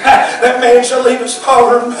written, that man shall leave his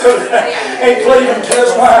father and mother, and cleave unto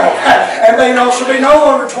his wife, and they also be no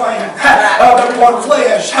longer twain, but one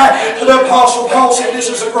flesh. The Apostle Paul said this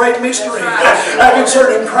is a great mystery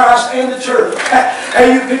concerning Christ and the church.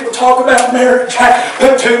 Hey, you people talk about marriage,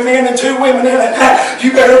 put 2 men and 2 women in it.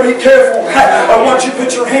 You better be careful of what you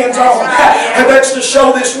put your hands on. And that's to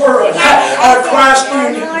show this world Christ's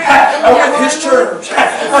union with His church.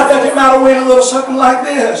 I think it might have went a little something like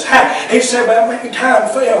this. He said, but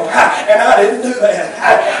mankind fell, and I didn't do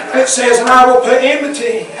that. It says, and I will put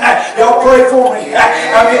enmity. Y'all pray for me.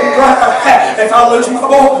 I'm getting dry. If I lose my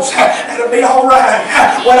voice, it'll be all right.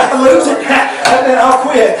 When I lose it, then I'll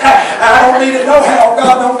quit. I don't need it no how.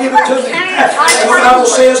 God don't give it to me. And the Bible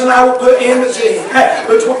says, and I will put enmity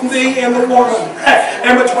between thee and the woman,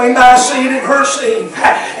 and between thy seed and her seed.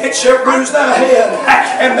 It shall bruise thy head,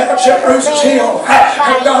 and thou shalt bruise his heel.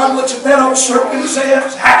 And God looks at that old serpent and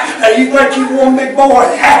says, you think you one big boy?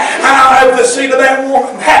 I'll have the seed of that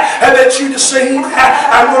woman that you deceived.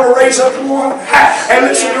 I'm going to raise up one, and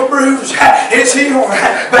listen to bruise his heel.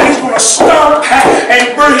 But he's going to stomp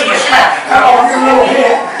and bruise on your little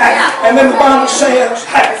head. And then the Bible says,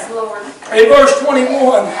 in verse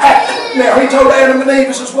 21, now He told Adam and Eve,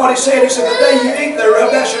 this is what He said. He said, the day you eat thereof,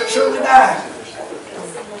 thou shalt surely die.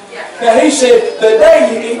 Now He said, the day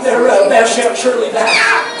you eat thereof, thou shalt surely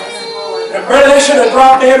die. Now, brother, they should have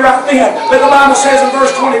dropped dead right then. But the Bible says in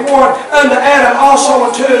verse 21, unto Adam also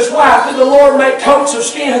and to his wife did the Lord make coats of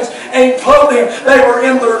skins and clothe them. They were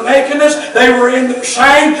in their nakedness. They were in their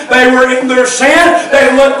shame. They were in their sin. They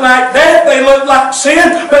looked like death. They looked like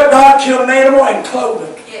sin. But God killed an animal and clothed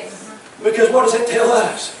them. Yes. Because what does it tell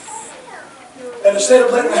us? That instead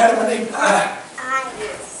of letting Adam and Eve die,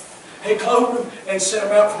 He clothed them and sent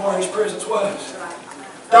them out from where His presence was.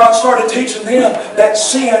 God started teaching them that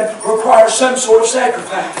sin requires some sort of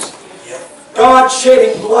sacrifice. God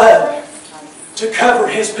shedding blood to cover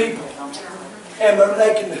His people and their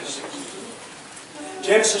nakedness.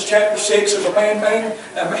 Genesis chapter 6, there's a man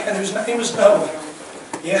whose name is Noah.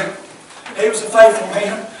 Yeah, he was a faithful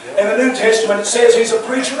man. In the New Testament it says he's a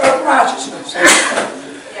preacher of righteousness.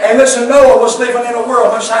 And listen, Noah was living in a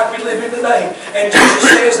world much like we live in today. And Jesus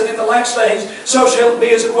says that in the last days, so shall it be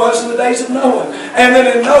as it was in the days of Noah. And then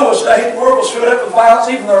in Noah's day, the world was filled up with violence.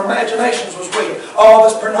 Even their imaginations was wicked. All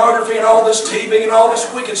this pornography and all this TV and all this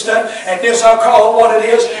wicked stuff. And this, I'll call it what it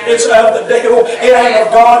is. It's of the devil. It ain't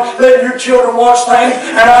of God. Let your children watch things.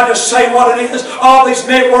 And I just say what it is. All these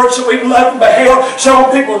networks that we've loved and beheld, showing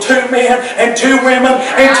people two men and two women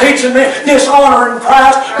and teaching them dishonoring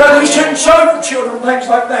Christ. But we shouldn't show your children things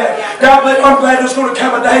like that. God, I'm glad there's going to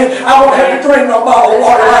come a day I won't have to drink no bottle of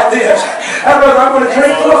water like this. I'm going to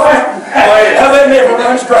drink from a fountain that never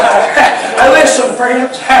runs dry. Listen,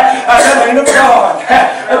 friends, that ain't of God.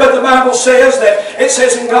 But the Bible says that it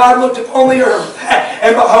says, and God looked upon the earth,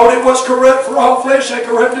 and behold, it was corrupt, for all flesh had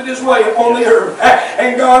corrupted his way upon the earth.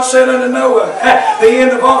 And God said unto Noah, the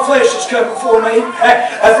end of all flesh is come before me,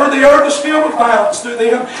 for the earth is filled with violence through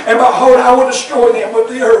them, and behold, I will destroy them with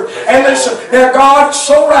the earth. And listen, now God is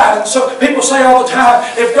so right, and so people say all the time,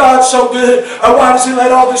 if God's so good, why does He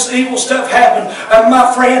let all this evil stuff happen? My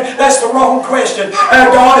friend, that's the wrong question.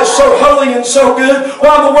 God is so holy and so good.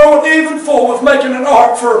 Why the world even full with making an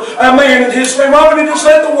ark for a man and his family? Why would He just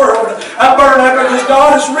let the world burn up? Because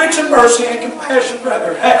God is rich in mercy and compassion,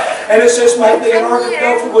 brother. And it says, make thee an ark of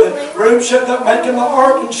gopher wood. Room shalt thou make in the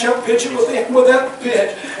ark, and shalt pitch it within without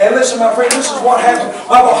pit. And listen, my friend, this is what happened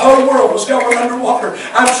while the whole world was going underwater.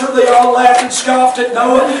 I'm sure they all laughed and scoffed at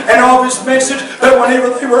Noah and all his message, but whenever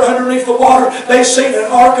they were underneath the water, they seen an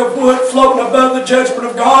ark of wood floating above the judgment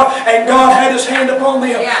of God, and God had His hand upon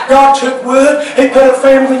them. God took wood, He put a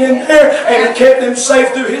family in there, and He kept them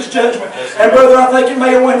safe through His judgment. And brother, I think it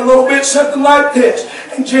may have went a little bit something like this.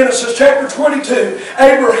 In Genesis chapter 22,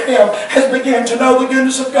 Abraham has begun to know the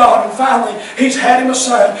goodness of God, and finally He's had him a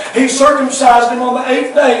son. He circumcised him on the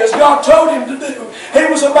 8th day as God told him to do. He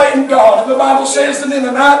was obeying God. The Bible says that in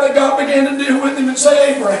the night that God began to deal with him and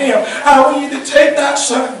say, Abraham, I want you to take thy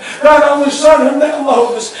son, thine only son whom thou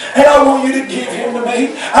lovest, and I want you to give him to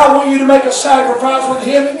me. I want you to make a sacrifice with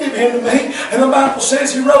him and give him to me. And the Bible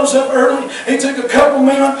says he rose up early. He took a couple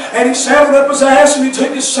men and he saddled up his ass, and he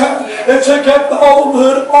took his son. They took up the old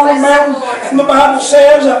wood upon a mountain. And the Bible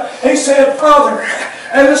says, he said, Father,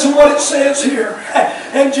 and listen what it says here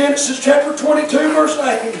in Genesis chapter 22 verse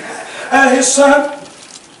 8. His son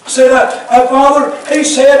said, Father, he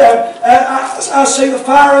said, I see the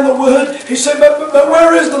fire and the wood. He said, but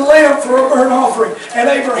where is the lamb for a burnt offering? And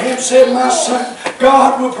Abraham said, my son,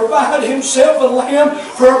 God will provide Himself a lamb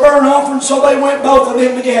for a burnt offering. So they went both of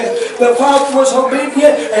them together. The father was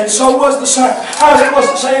obedient, and so was the son. Isaac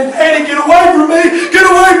wasn't saying, Daddy, get away from me, get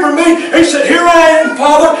away from me. He said, here I am,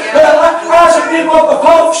 Father. Isaac did what the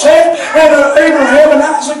father said, and Abraham and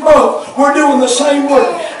Isaac both were doing the same work.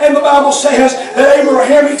 And the Bible says that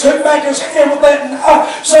Abraham, he took back his hand with that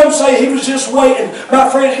knife. Some say he was just waiting. My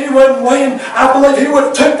friend, he wasn't waiting. I believe he would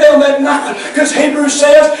have took down that knife, because Hebrews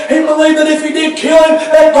says he believed that if he did kill him,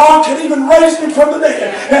 that God could even raise him from the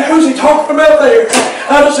dead. And who's he talking about there?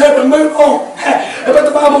 I just have to move on. But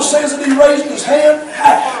the Bible says that he raised his hand.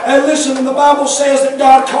 And listen, the Bible says that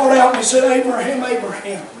God called out and He said, Abraham,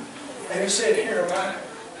 Abraham. And He said, here am I.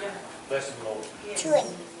 Bless the Lord. To it.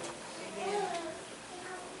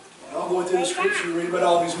 All the way through the scripture, you read about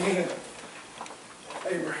all these men.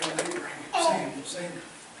 Abraham, Abraham, Samuel.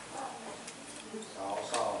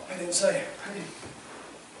 I didn't say, hey.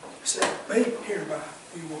 He said, me, here am I,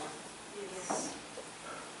 you want.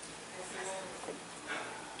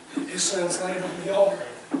 His son's laying on the altar.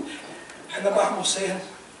 And the Bible said,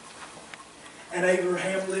 and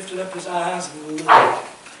Abraham lifted up his eyes and looked,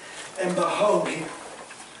 and behold him,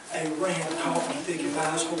 a ram caught in the thicket by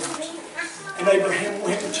his horns. And Abraham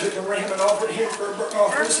went and took a ram and offered him for a burnt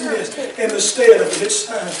offering. Listen to this, in the stead of his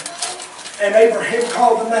son. And Abraham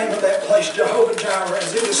called the name of that place Jehovah Jireh,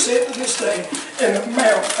 as it is said to this day, in the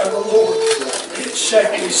mount of the Lord it shall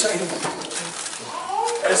be seen.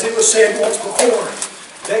 As it was said once before,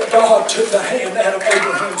 that God took the hand out of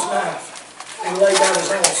Abraham's knife and laid out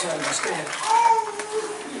His own son instead.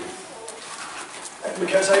 And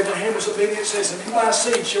because Abraham was obedient, it says, and in thy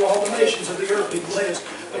seed shall all the nations of the earth be blessed,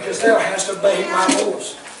 because thou hast obeyed my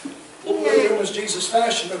voice. Then was Jesus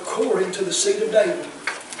fashioned according to the seed of David,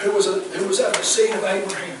 who was of the seed of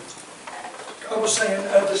Abraham. God was saying,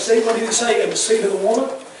 of the seed, what did He say? Of the seed of the woman,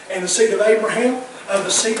 and the seed of Abraham, of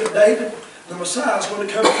the seed of David, the Messiah is going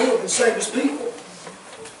to come forth and save His people.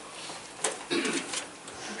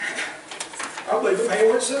 I believe a man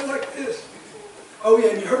would say like this. Oh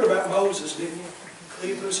yeah, and you heard about Moses, didn't you?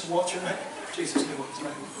 Cleopas, and what's your name? Jesus knew what his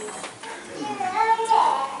name was.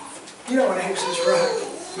 You know what Exodus, right?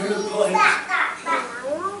 Remember the plagues?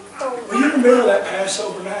 Will you remember that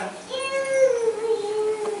Passover night?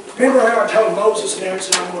 Remember how I told Moses and Aaron,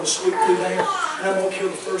 said, I'm going to sweep through there and I'm going to kill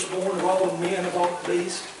the firstborn of all the men of all the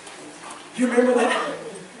beasts? You remember that?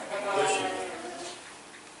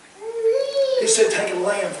 He said, take a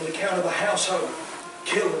lamb for the count of the household,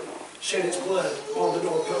 kill it, shed its blood on the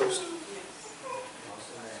doorpost.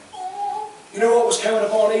 You know what was coming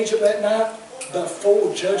upon Egypt that night? The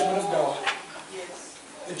full judgment of God.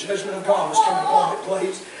 The judgment of God was coming upon that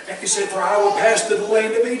place. And he said, for I will pass through the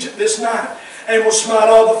land of Egypt this night, and will smite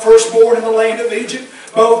all the firstborn in the land of Egypt,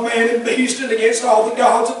 both man and beast, and against all the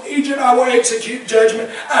gods of Egypt I will execute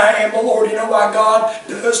judgment. I am the Lord. You know why God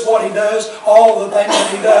does what He does? All the things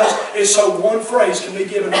that He does is so one phrase can be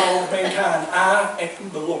given to all of mankind. I am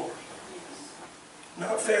the Lord.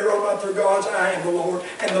 Not Pharaoh, not their gods, I am the Lord.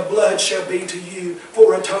 And the blood shall be to you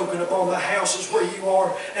for a token upon the houses where you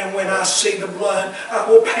are. And when I see the blood, I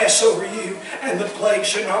will pass over you, and the plague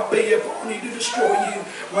shall not be upon you to destroy you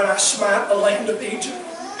when I smite the land of Egypt.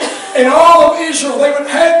 And all of Israel, they would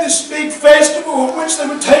have this big festival in which they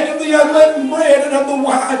would take of the unleavened bread and of the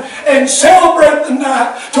wine and celebrate the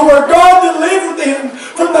night to where God delivered them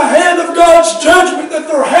from the hand of God's judgment, that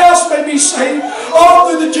their house may be saved. All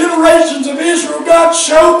through the generations of Israel, God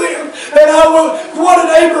showed them that what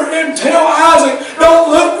did Abraham tell Isaac? Don't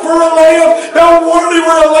look for a lamb. Don't wonder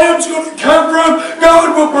where a lamb's going to come from.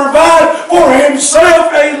 God will provide for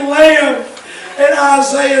Himself a lamb. In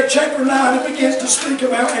Isaiah chapter 9, it begins to speak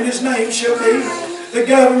about, and His name shall be, the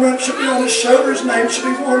government shall be on His shoulders, His name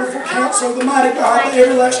shall be Wonderful Counselor, the Mighty God, the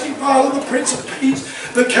Everlasting Father, the Prince of Peace,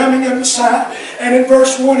 the coming of Messiah. And in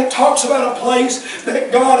verse 1, it talks about a place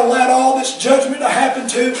that God allowed all this judgment to happen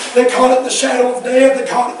to. They called it the shadow of death. They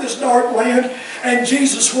called it this dark land. And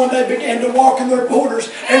Jesus one day began to walk in their borders.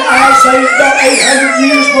 And Isaiah, about 800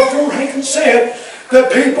 years beforehand, said, the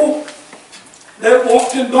people that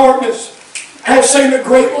walked in darkness have seen a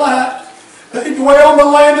great light. They dwell in the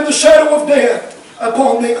land of the shadow of death.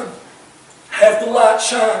 Upon them hath the light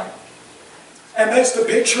shine. And that's the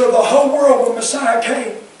picture of the whole world when Messiah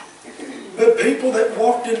came. The people that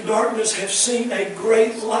walked in darkness have seen a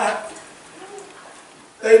great light.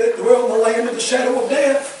 They that dwell in the land of the shadow of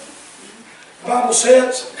death. The Bible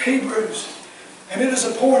says, Hebrews, and it is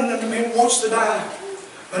appointed unto men once to die,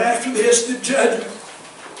 but after this the judgment.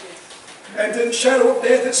 And in the shadow of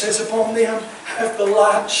death, it says, upon them hath the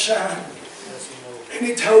light shine. And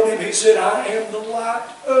He told them, He said, I am the light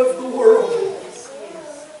of the world.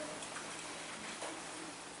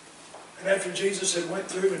 And after Jesus had went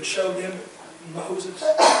through and showed them Moses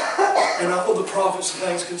and all the prophets and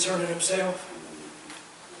things concerning Himself,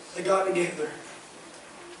 they got together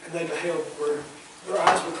and they beheld the Word. Their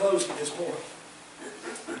eyes were closed at this point.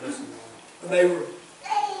 And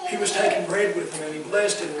He was taking bread with them, and He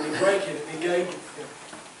blessed it, and He broke it, and He gave it to them.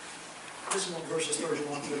 Listen to what verses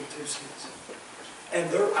 31 and 32 says. And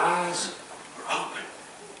their eyes were open.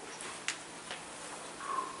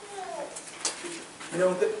 You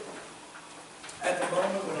know, at the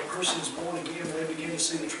moment when a person is born again, and they begin to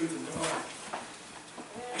see the truth of God,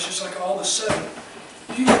 it's just like all of a sudden,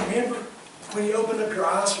 do you remember when you opened up your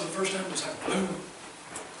eyes for the first time, it was like, boom.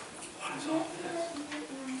 What is all this?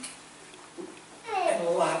 And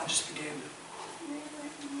the light just began to.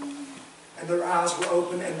 And their eyes were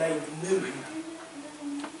open and they knew Him.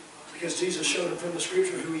 Because Jesus showed them from the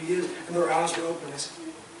Scripture who He is, and their eyes were open. They said,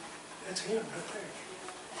 that's Him right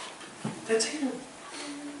there. That's Him.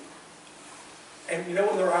 And you know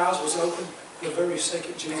when their eyes was open? The very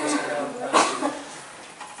second Jesus got out of the house.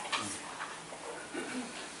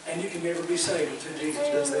 And you can never be saved until Jesus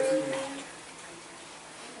does that for you.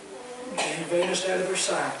 And He vanished out of their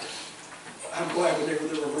sight. I'm glad whenever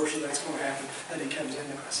the reverse of that's going to happen, that He comes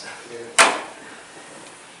into my sight.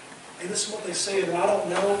 And this is what they said, and I don't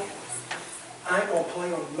know. I ain't going to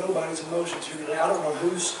play on nobody's emotions here today. I don't know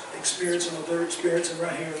who's experiencing what they're experiencing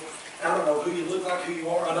right here. I don't know who you look like, who you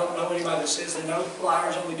are. I don't know anybody that says they know.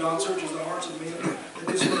 Liars, only God searches the hearts of men. But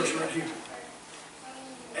this verse right here.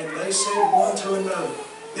 And they said one to another,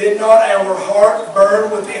 did not our heart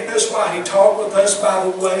burn within us while He talked with us by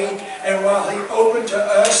the way, and while He opened to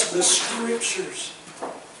us the Scriptures?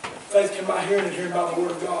 Faith came by hearing, and hearing by the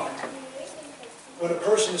Word of God. When a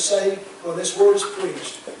person is saved, when this Word is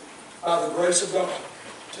preached, by the grace of God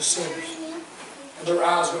to sinners, and their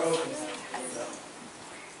eyes are open,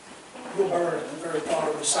 you'll burn at the very thought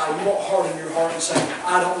of Messiah. You won't harden your heart and say,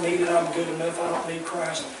 I don't need it, I'm good enough, I don't need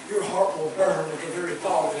Christ. Your heart will burn at the very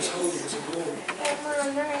thought of His holiness and glory.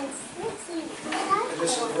 And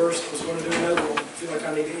this is a verse. I was going to do another one. I feel like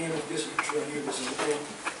I need to end with this verse right here. This is the one.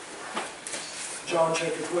 John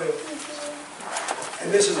chapter 12. And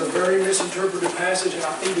this is a very misinterpreted passage, and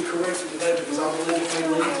I need to correct it today because I believe it may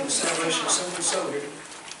lead to the salvation of someone's soul here.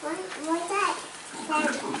 What's that?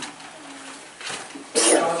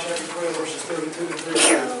 John chapter 12, verses 32 and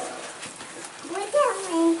 33. What's that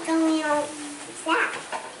one going on? That?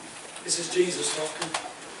 This is Jesus talking.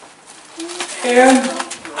 And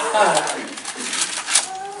I.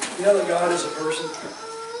 You know that God is a person.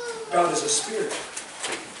 God is a spirit.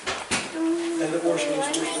 And that worship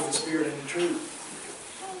is worship in the spirit and in truth.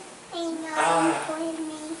 And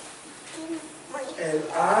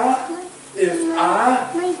I, if I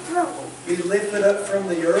be lifted up from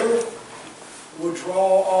the earth, will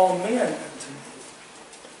draw all men unto me.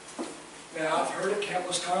 Now, I've heard it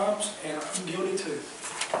countless times, and I'm guilty too.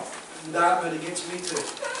 Indictment against me too.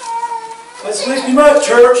 Let's lift him up,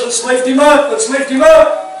 church. Let's lift him up. Let's lift him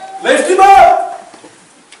up. Lift him up.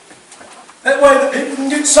 That way the people can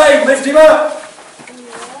get saved. Lift him up.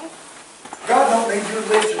 God don't need your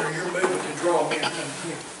lifting or your movement to draw men unto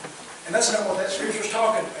him. And that's not what that scripture is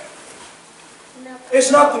talking about.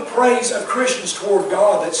 It's not the praise of Christians toward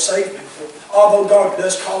God that save people, although God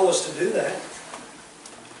does call us to do that.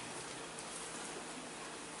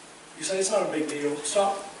 You say, it's not a big deal.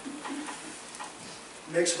 Stop.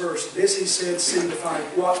 Next verse. This he said, signifying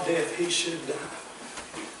what death he should die.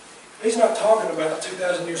 He's not talking about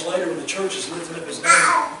 2,000 years later when the church is lifting up his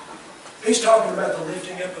name. He's talking about the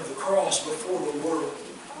lifting up of the cross before the world.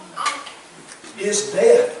 His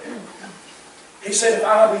death. He said, if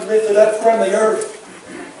I be lifted up from the earth.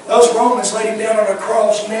 Those Romans laid him down on a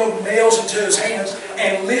cross, nailed nails into his hands,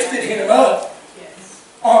 and lifted him up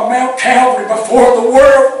on Mount Calvary before the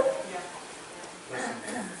world.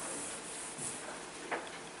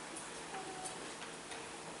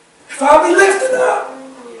 If I be lifted up,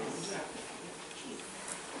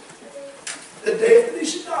 the death that he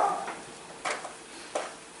should die.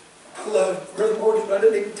 I love Brother Morgan, but I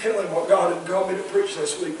didn't even tell him what God had called me to preach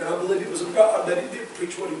this week, but I believe it was of God that he did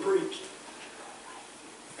preach what he preached.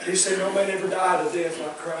 And he said, no man ever died a death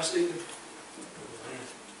like Christ either.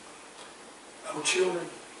 Oh, children,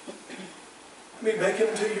 let me make it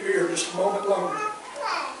into your ear just a moment longer.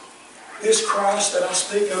 This Christ that I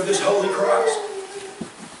speak of, this holy Christ,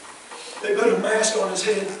 they put a mask on his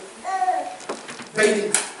head, beat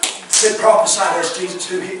him, said, prophesy as Jesus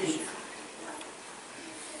who hit you.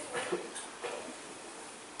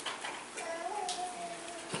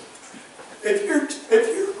 If you're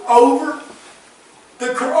over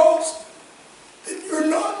the cross, then you're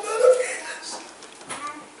not none of his.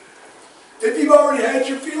 If you've already had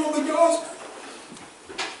your fill of the gospel,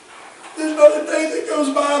 there's not a day that goes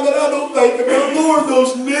by that I don't think about, Lord,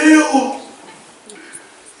 those nails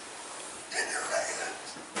in your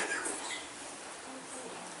hands and your feet.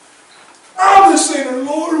 I'm the sinner,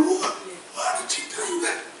 Lord. Why did you do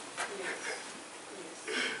that?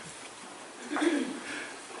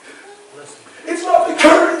 It's not the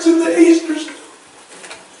curtains in the Easter story.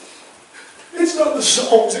 It's not the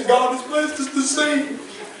songs that God has blessed us to sing.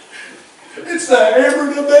 It's the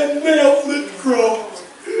hammering of that nail on the cross.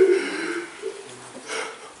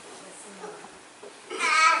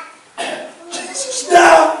 Jesus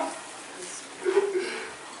died.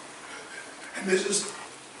 And this is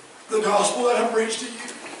the gospel that I preach to you.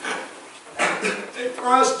 That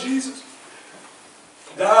Christ Jesus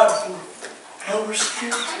died for our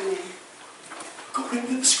sins. According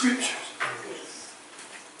to the scriptures.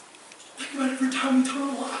 Think about every time you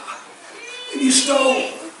told a lie. And you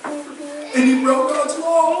stole. And you broke God's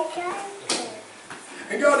law.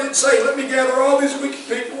 And God didn't say, let me gather all these wicked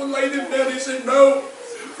people and lay them down. He said, no.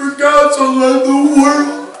 For God so loved the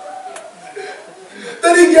world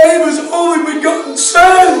that he gave his only begotten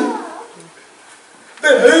Son,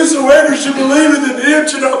 that whosoever should believe in him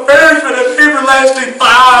should not perish but have everlasting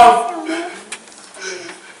life.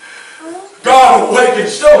 God awakened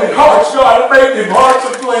stony hearts, God made them hearts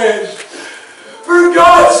of flesh. For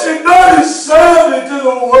God sent not his Son into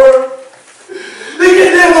the world. He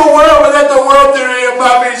came into the world, but that the world through him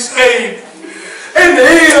might be saved. And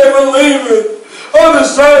he that believeth on the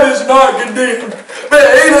Son is not condemned.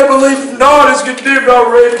 But he that believeth not is condemned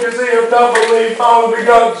already, because he hath not believed on the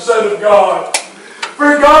begotten Son of God.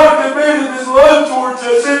 For God commended his love towards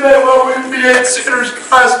us, in that while we were yet sinners,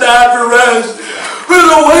 Christ died for us. For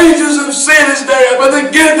the wages of sin is death, but the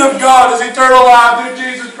gift of God is eternal life through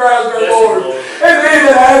Jesus Christ our Lord. And he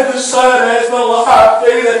that hath the Son has the life.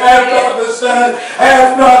 He that hath not the Son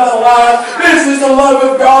hath not the life. This is the love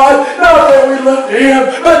of God, not that we loved him,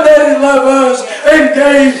 but that he loved us and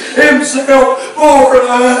gave himself for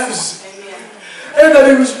us. And that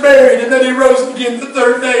he was buried, and that he rose again the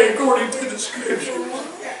third day according to the scriptures.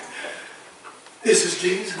 This is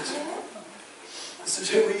Jesus. This is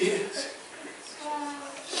who he is.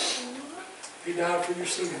 He died for your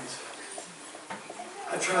sins.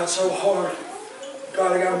 I tried so hard.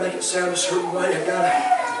 God, I got to make it sound a certain way. I got to.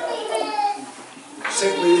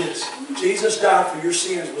 Simply this. Jesus died for your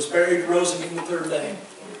sins, was buried, rose again the third day.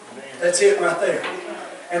 That's it right there.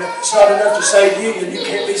 And if it's not enough to save you, then you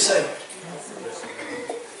can't be saved.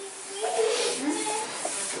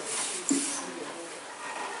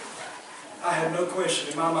 I have no question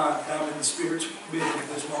in my mind that I'm in the Spirit's building at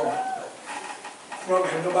this moment. I'm not going to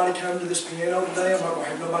have nobody come to this piano today. I'm not going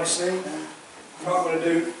to have nobody sing. I'm not going to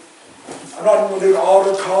do an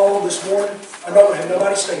altar call this morning. I'm not going to have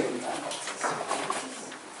nobody stand.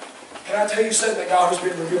 Can I tell you something that God has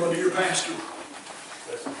been revealing to your pastor?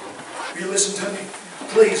 Will you listen to me?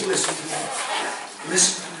 Please listen to me.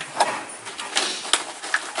 Listen to me.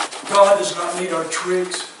 God does not need our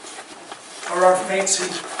tricks or our fancy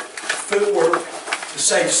footwork to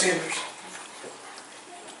save sinners.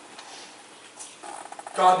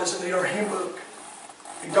 God doesn't need our hymn book.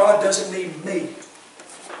 And God doesn't need me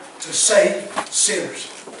to save sinners.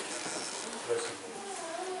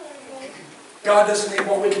 God doesn't need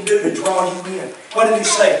what we can do to draw you in. What did He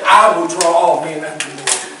say? I will draw all men unto me.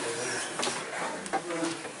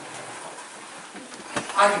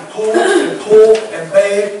 I can pull and pull and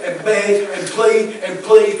beg and beg and plead and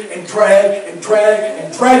plead and drag and drag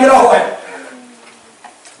and drag it all out.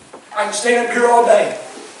 I can stand up here all day.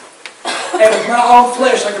 And with my own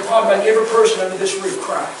flesh, I could probably make every person under this roof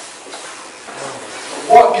cry.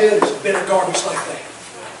 What good is a bit of garbage like that?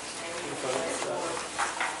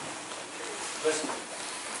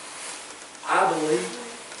 I believe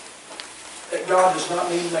that God does not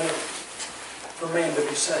need man for man to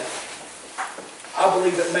be saved. I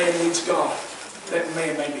believe that man needs God, that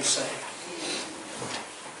man may be saved.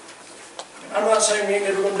 I'm not saying we ain't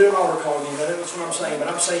never going to do an altar call again. That's what I'm saying. But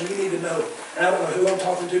I'm saying you need to know, and I don't know who I'm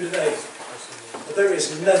talking to today, but there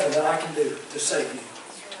is nothing that I can do to save you.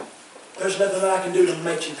 There's nothing that I can do to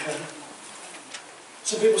make you come.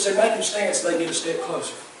 Some people say, make them stand so they get a step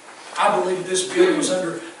closer. I believe that this building was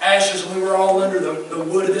under ashes, and we were all under the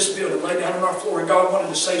wood of this building, laid down on our floor, and God wanted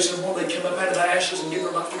to save someone. They come up out of the ashes and give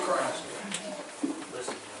their life to Christ.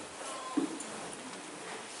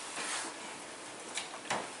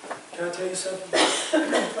 Can I tell you something?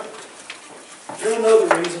 You don't know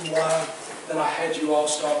the reason why that I had you all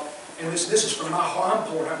stop. And this is from my heart. I'm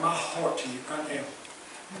pouring out my heart to you right now.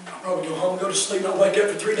 I'll probably go home and go to sleep and I'll wake up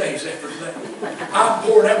for 3 days after today. I'm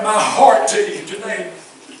pouring out my heart to you today.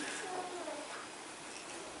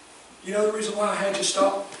 You know the reason why I had you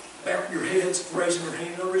stop bowing your heads, raising your hand?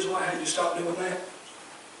 You know the reason why I had you stop doing that?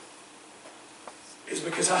 Is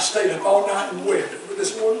because I stayed up all night and wept over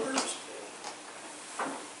this one verse.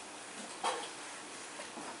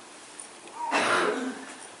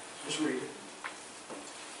 Just read it.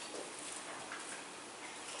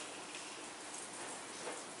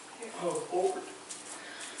 Oh, Lord.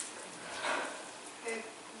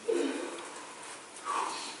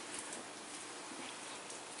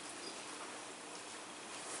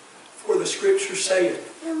 For the Scripture saith,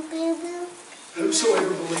 whosoever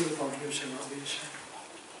believeth on Him shall not be ashamed.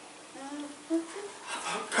 I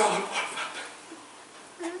thought, God, what have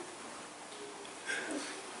I done?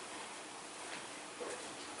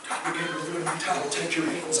 God began to reveal to me, Tyler, take your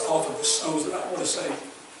hands off of the souls that I want to save.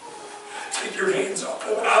 Take your hands off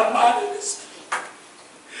of it. I'm minded this.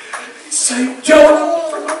 He saved Jonah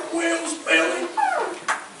from a whale's belly.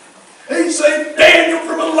 He saved Daniel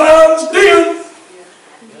from a lion's den.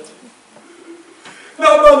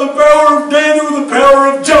 Not by the power of Daniel or the power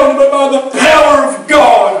of Jonah, but by the power of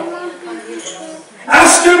God. I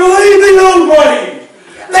still believe the old way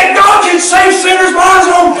that God can save sinners by His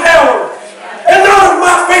own power. And not of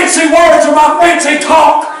my fancy words or my fancy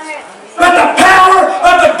talk, but the power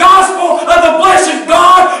of the gospel of the blessed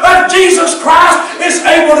God of Jesus Christ is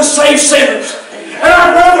able to save sinners. And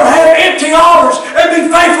I'd rather have empty altars and be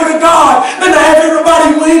faithful to God than to have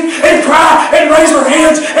everybody weep and cry and raise their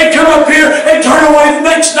hands and come up here and turn away the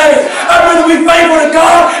next day. I'd rather be faithful to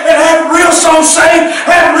God and have real souls saved,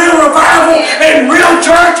 have real revival and real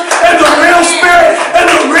church and the real spirit and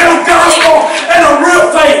the real gospel and the real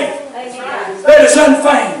faith that is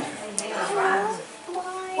unfeigned.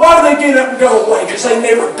 Why do they get up and go away? Because they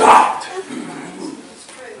never got it.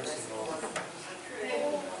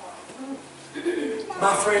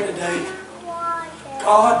 My friend today,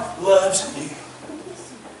 God loves you.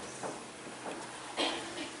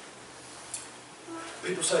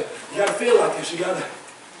 People say, you got to feel like this. You got to.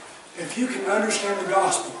 If you can understand the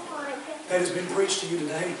gospel that has been preached to you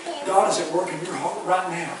today, God is at work in your heart right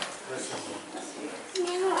now.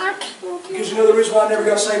 Because you know the reason why I never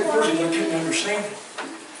got saved first is I couldn't understand it.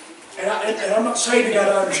 And I'm not saying you got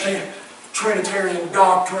to understand. Trinitarian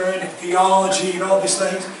doctrine and theology and all these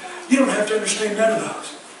things. You don't have to understand none of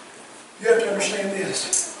those. You have to understand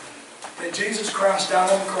this, that Jesus Christ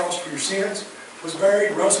died on the cross for your sins, was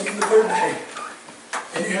buried, rose again the third day.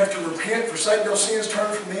 And you have to repent, forsake those sins,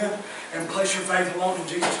 turn from them, and place your faith alone in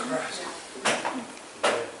Jesus Christ.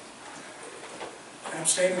 And I'm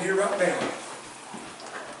standing here right now,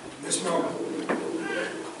 in this moment,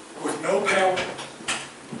 with no power.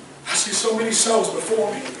 I see so many souls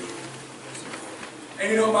before me.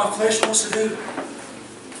 And you know what my flesh wants to do?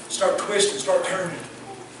 Start twisting, start turning.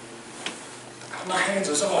 My hands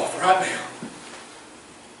is off right now.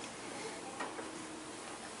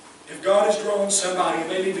 If God is drawing somebody and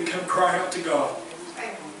they need to come cry out to God,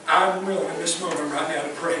 I'm willing in this moment right now to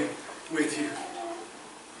pray with you.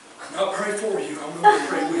 Not pray for you, I'm willing to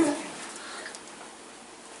pray with you.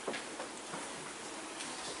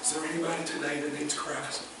 Is there anybody today that needs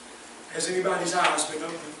Christ? Has anybody's eyes been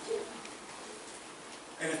opened?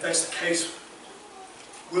 And if that's the case,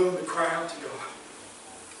 willing to cry out to God.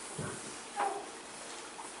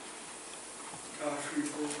 God, for your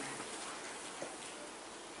glory.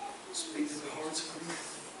 Speak to the hearts of men.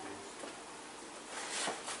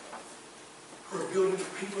 We're a building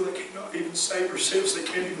for people that cannot even save themselves. They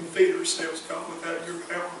can't even feed themselves, God, without your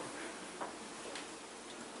power.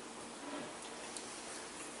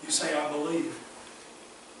 You say, I believe.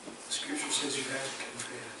 The Scripture says you have to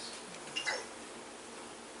confess.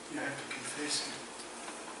 You have to confess Him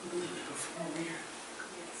before me.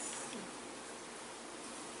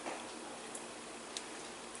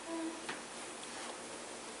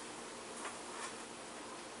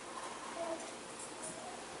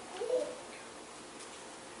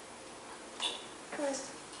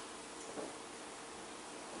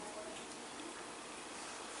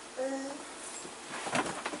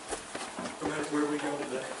 No matter where we go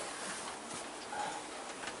today,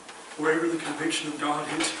 wherever the conviction of God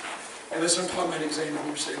is, and listen, I'm talking about examining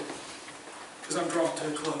yourself, because I'm drawing to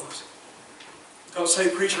a close. Don't say,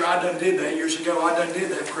 preacher, I done did that years ago. I done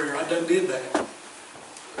did that prayer. I done did that.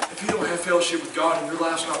 If you don't have fellowship with God and your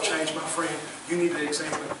life's not changed, my friend, you need to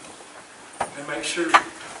examine and make sure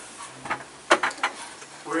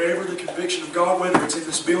wherever the conviction of God, whether it's in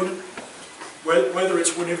this building, whether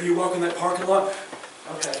it's whenever you walk in that parking lot.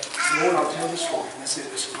 Okay, Lord, I'll tell you a story. That's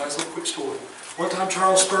it. This is a nice little quick story. One time,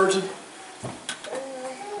 Charles Spurgeon.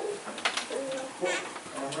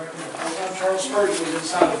 Charles Spurgeon was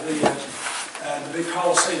inside of the big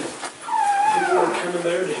Coliseum. People were coming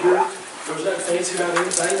there to hear it. There was nothing fancy about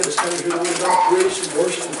anything. They was coming to hear the word of God preach and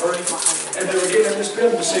worship and pray. And they were getting in this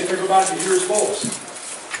building to see if everybody could hear his voice.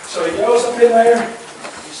 So he goes up in there,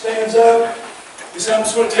 he stands up, he said, I'm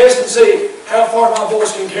just going to test and see how far my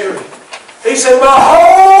voice can carry. He said,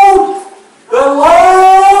 behold the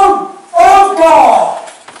Lamb of God.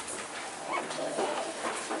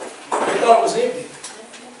 They thought it was empty.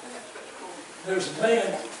 There's a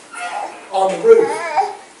man on the roof,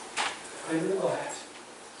 cleaning the glass.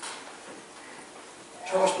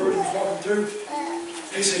 Charles Spurgeon was walking through.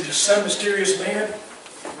 He said, just some mysterious man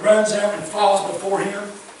runs out and falls before him.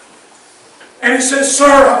 And he says, sir,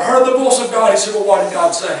 I've heard the voice of God. He said, well, what did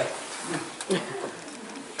God say?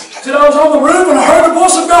 He said, I was on the roof and I heard the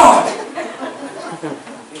voice of God.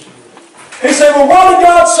 He said, well, what did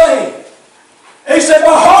God say? He said,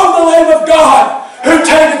 behold the Lamb of God who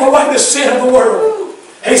taketh away the sin of the world.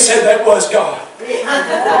 He said that was God.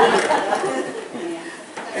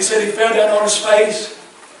 He said he fell down on his face,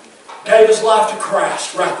 gave his life to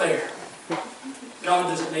Christ right there. God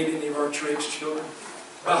doesn't need any of our tricks, children.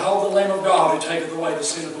 Behold the Lamb of God who taketh away the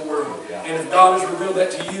sin of the world. And if God has revealed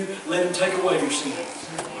that to you, let Him take away your sin.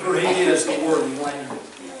 For He is the worthy Lamb.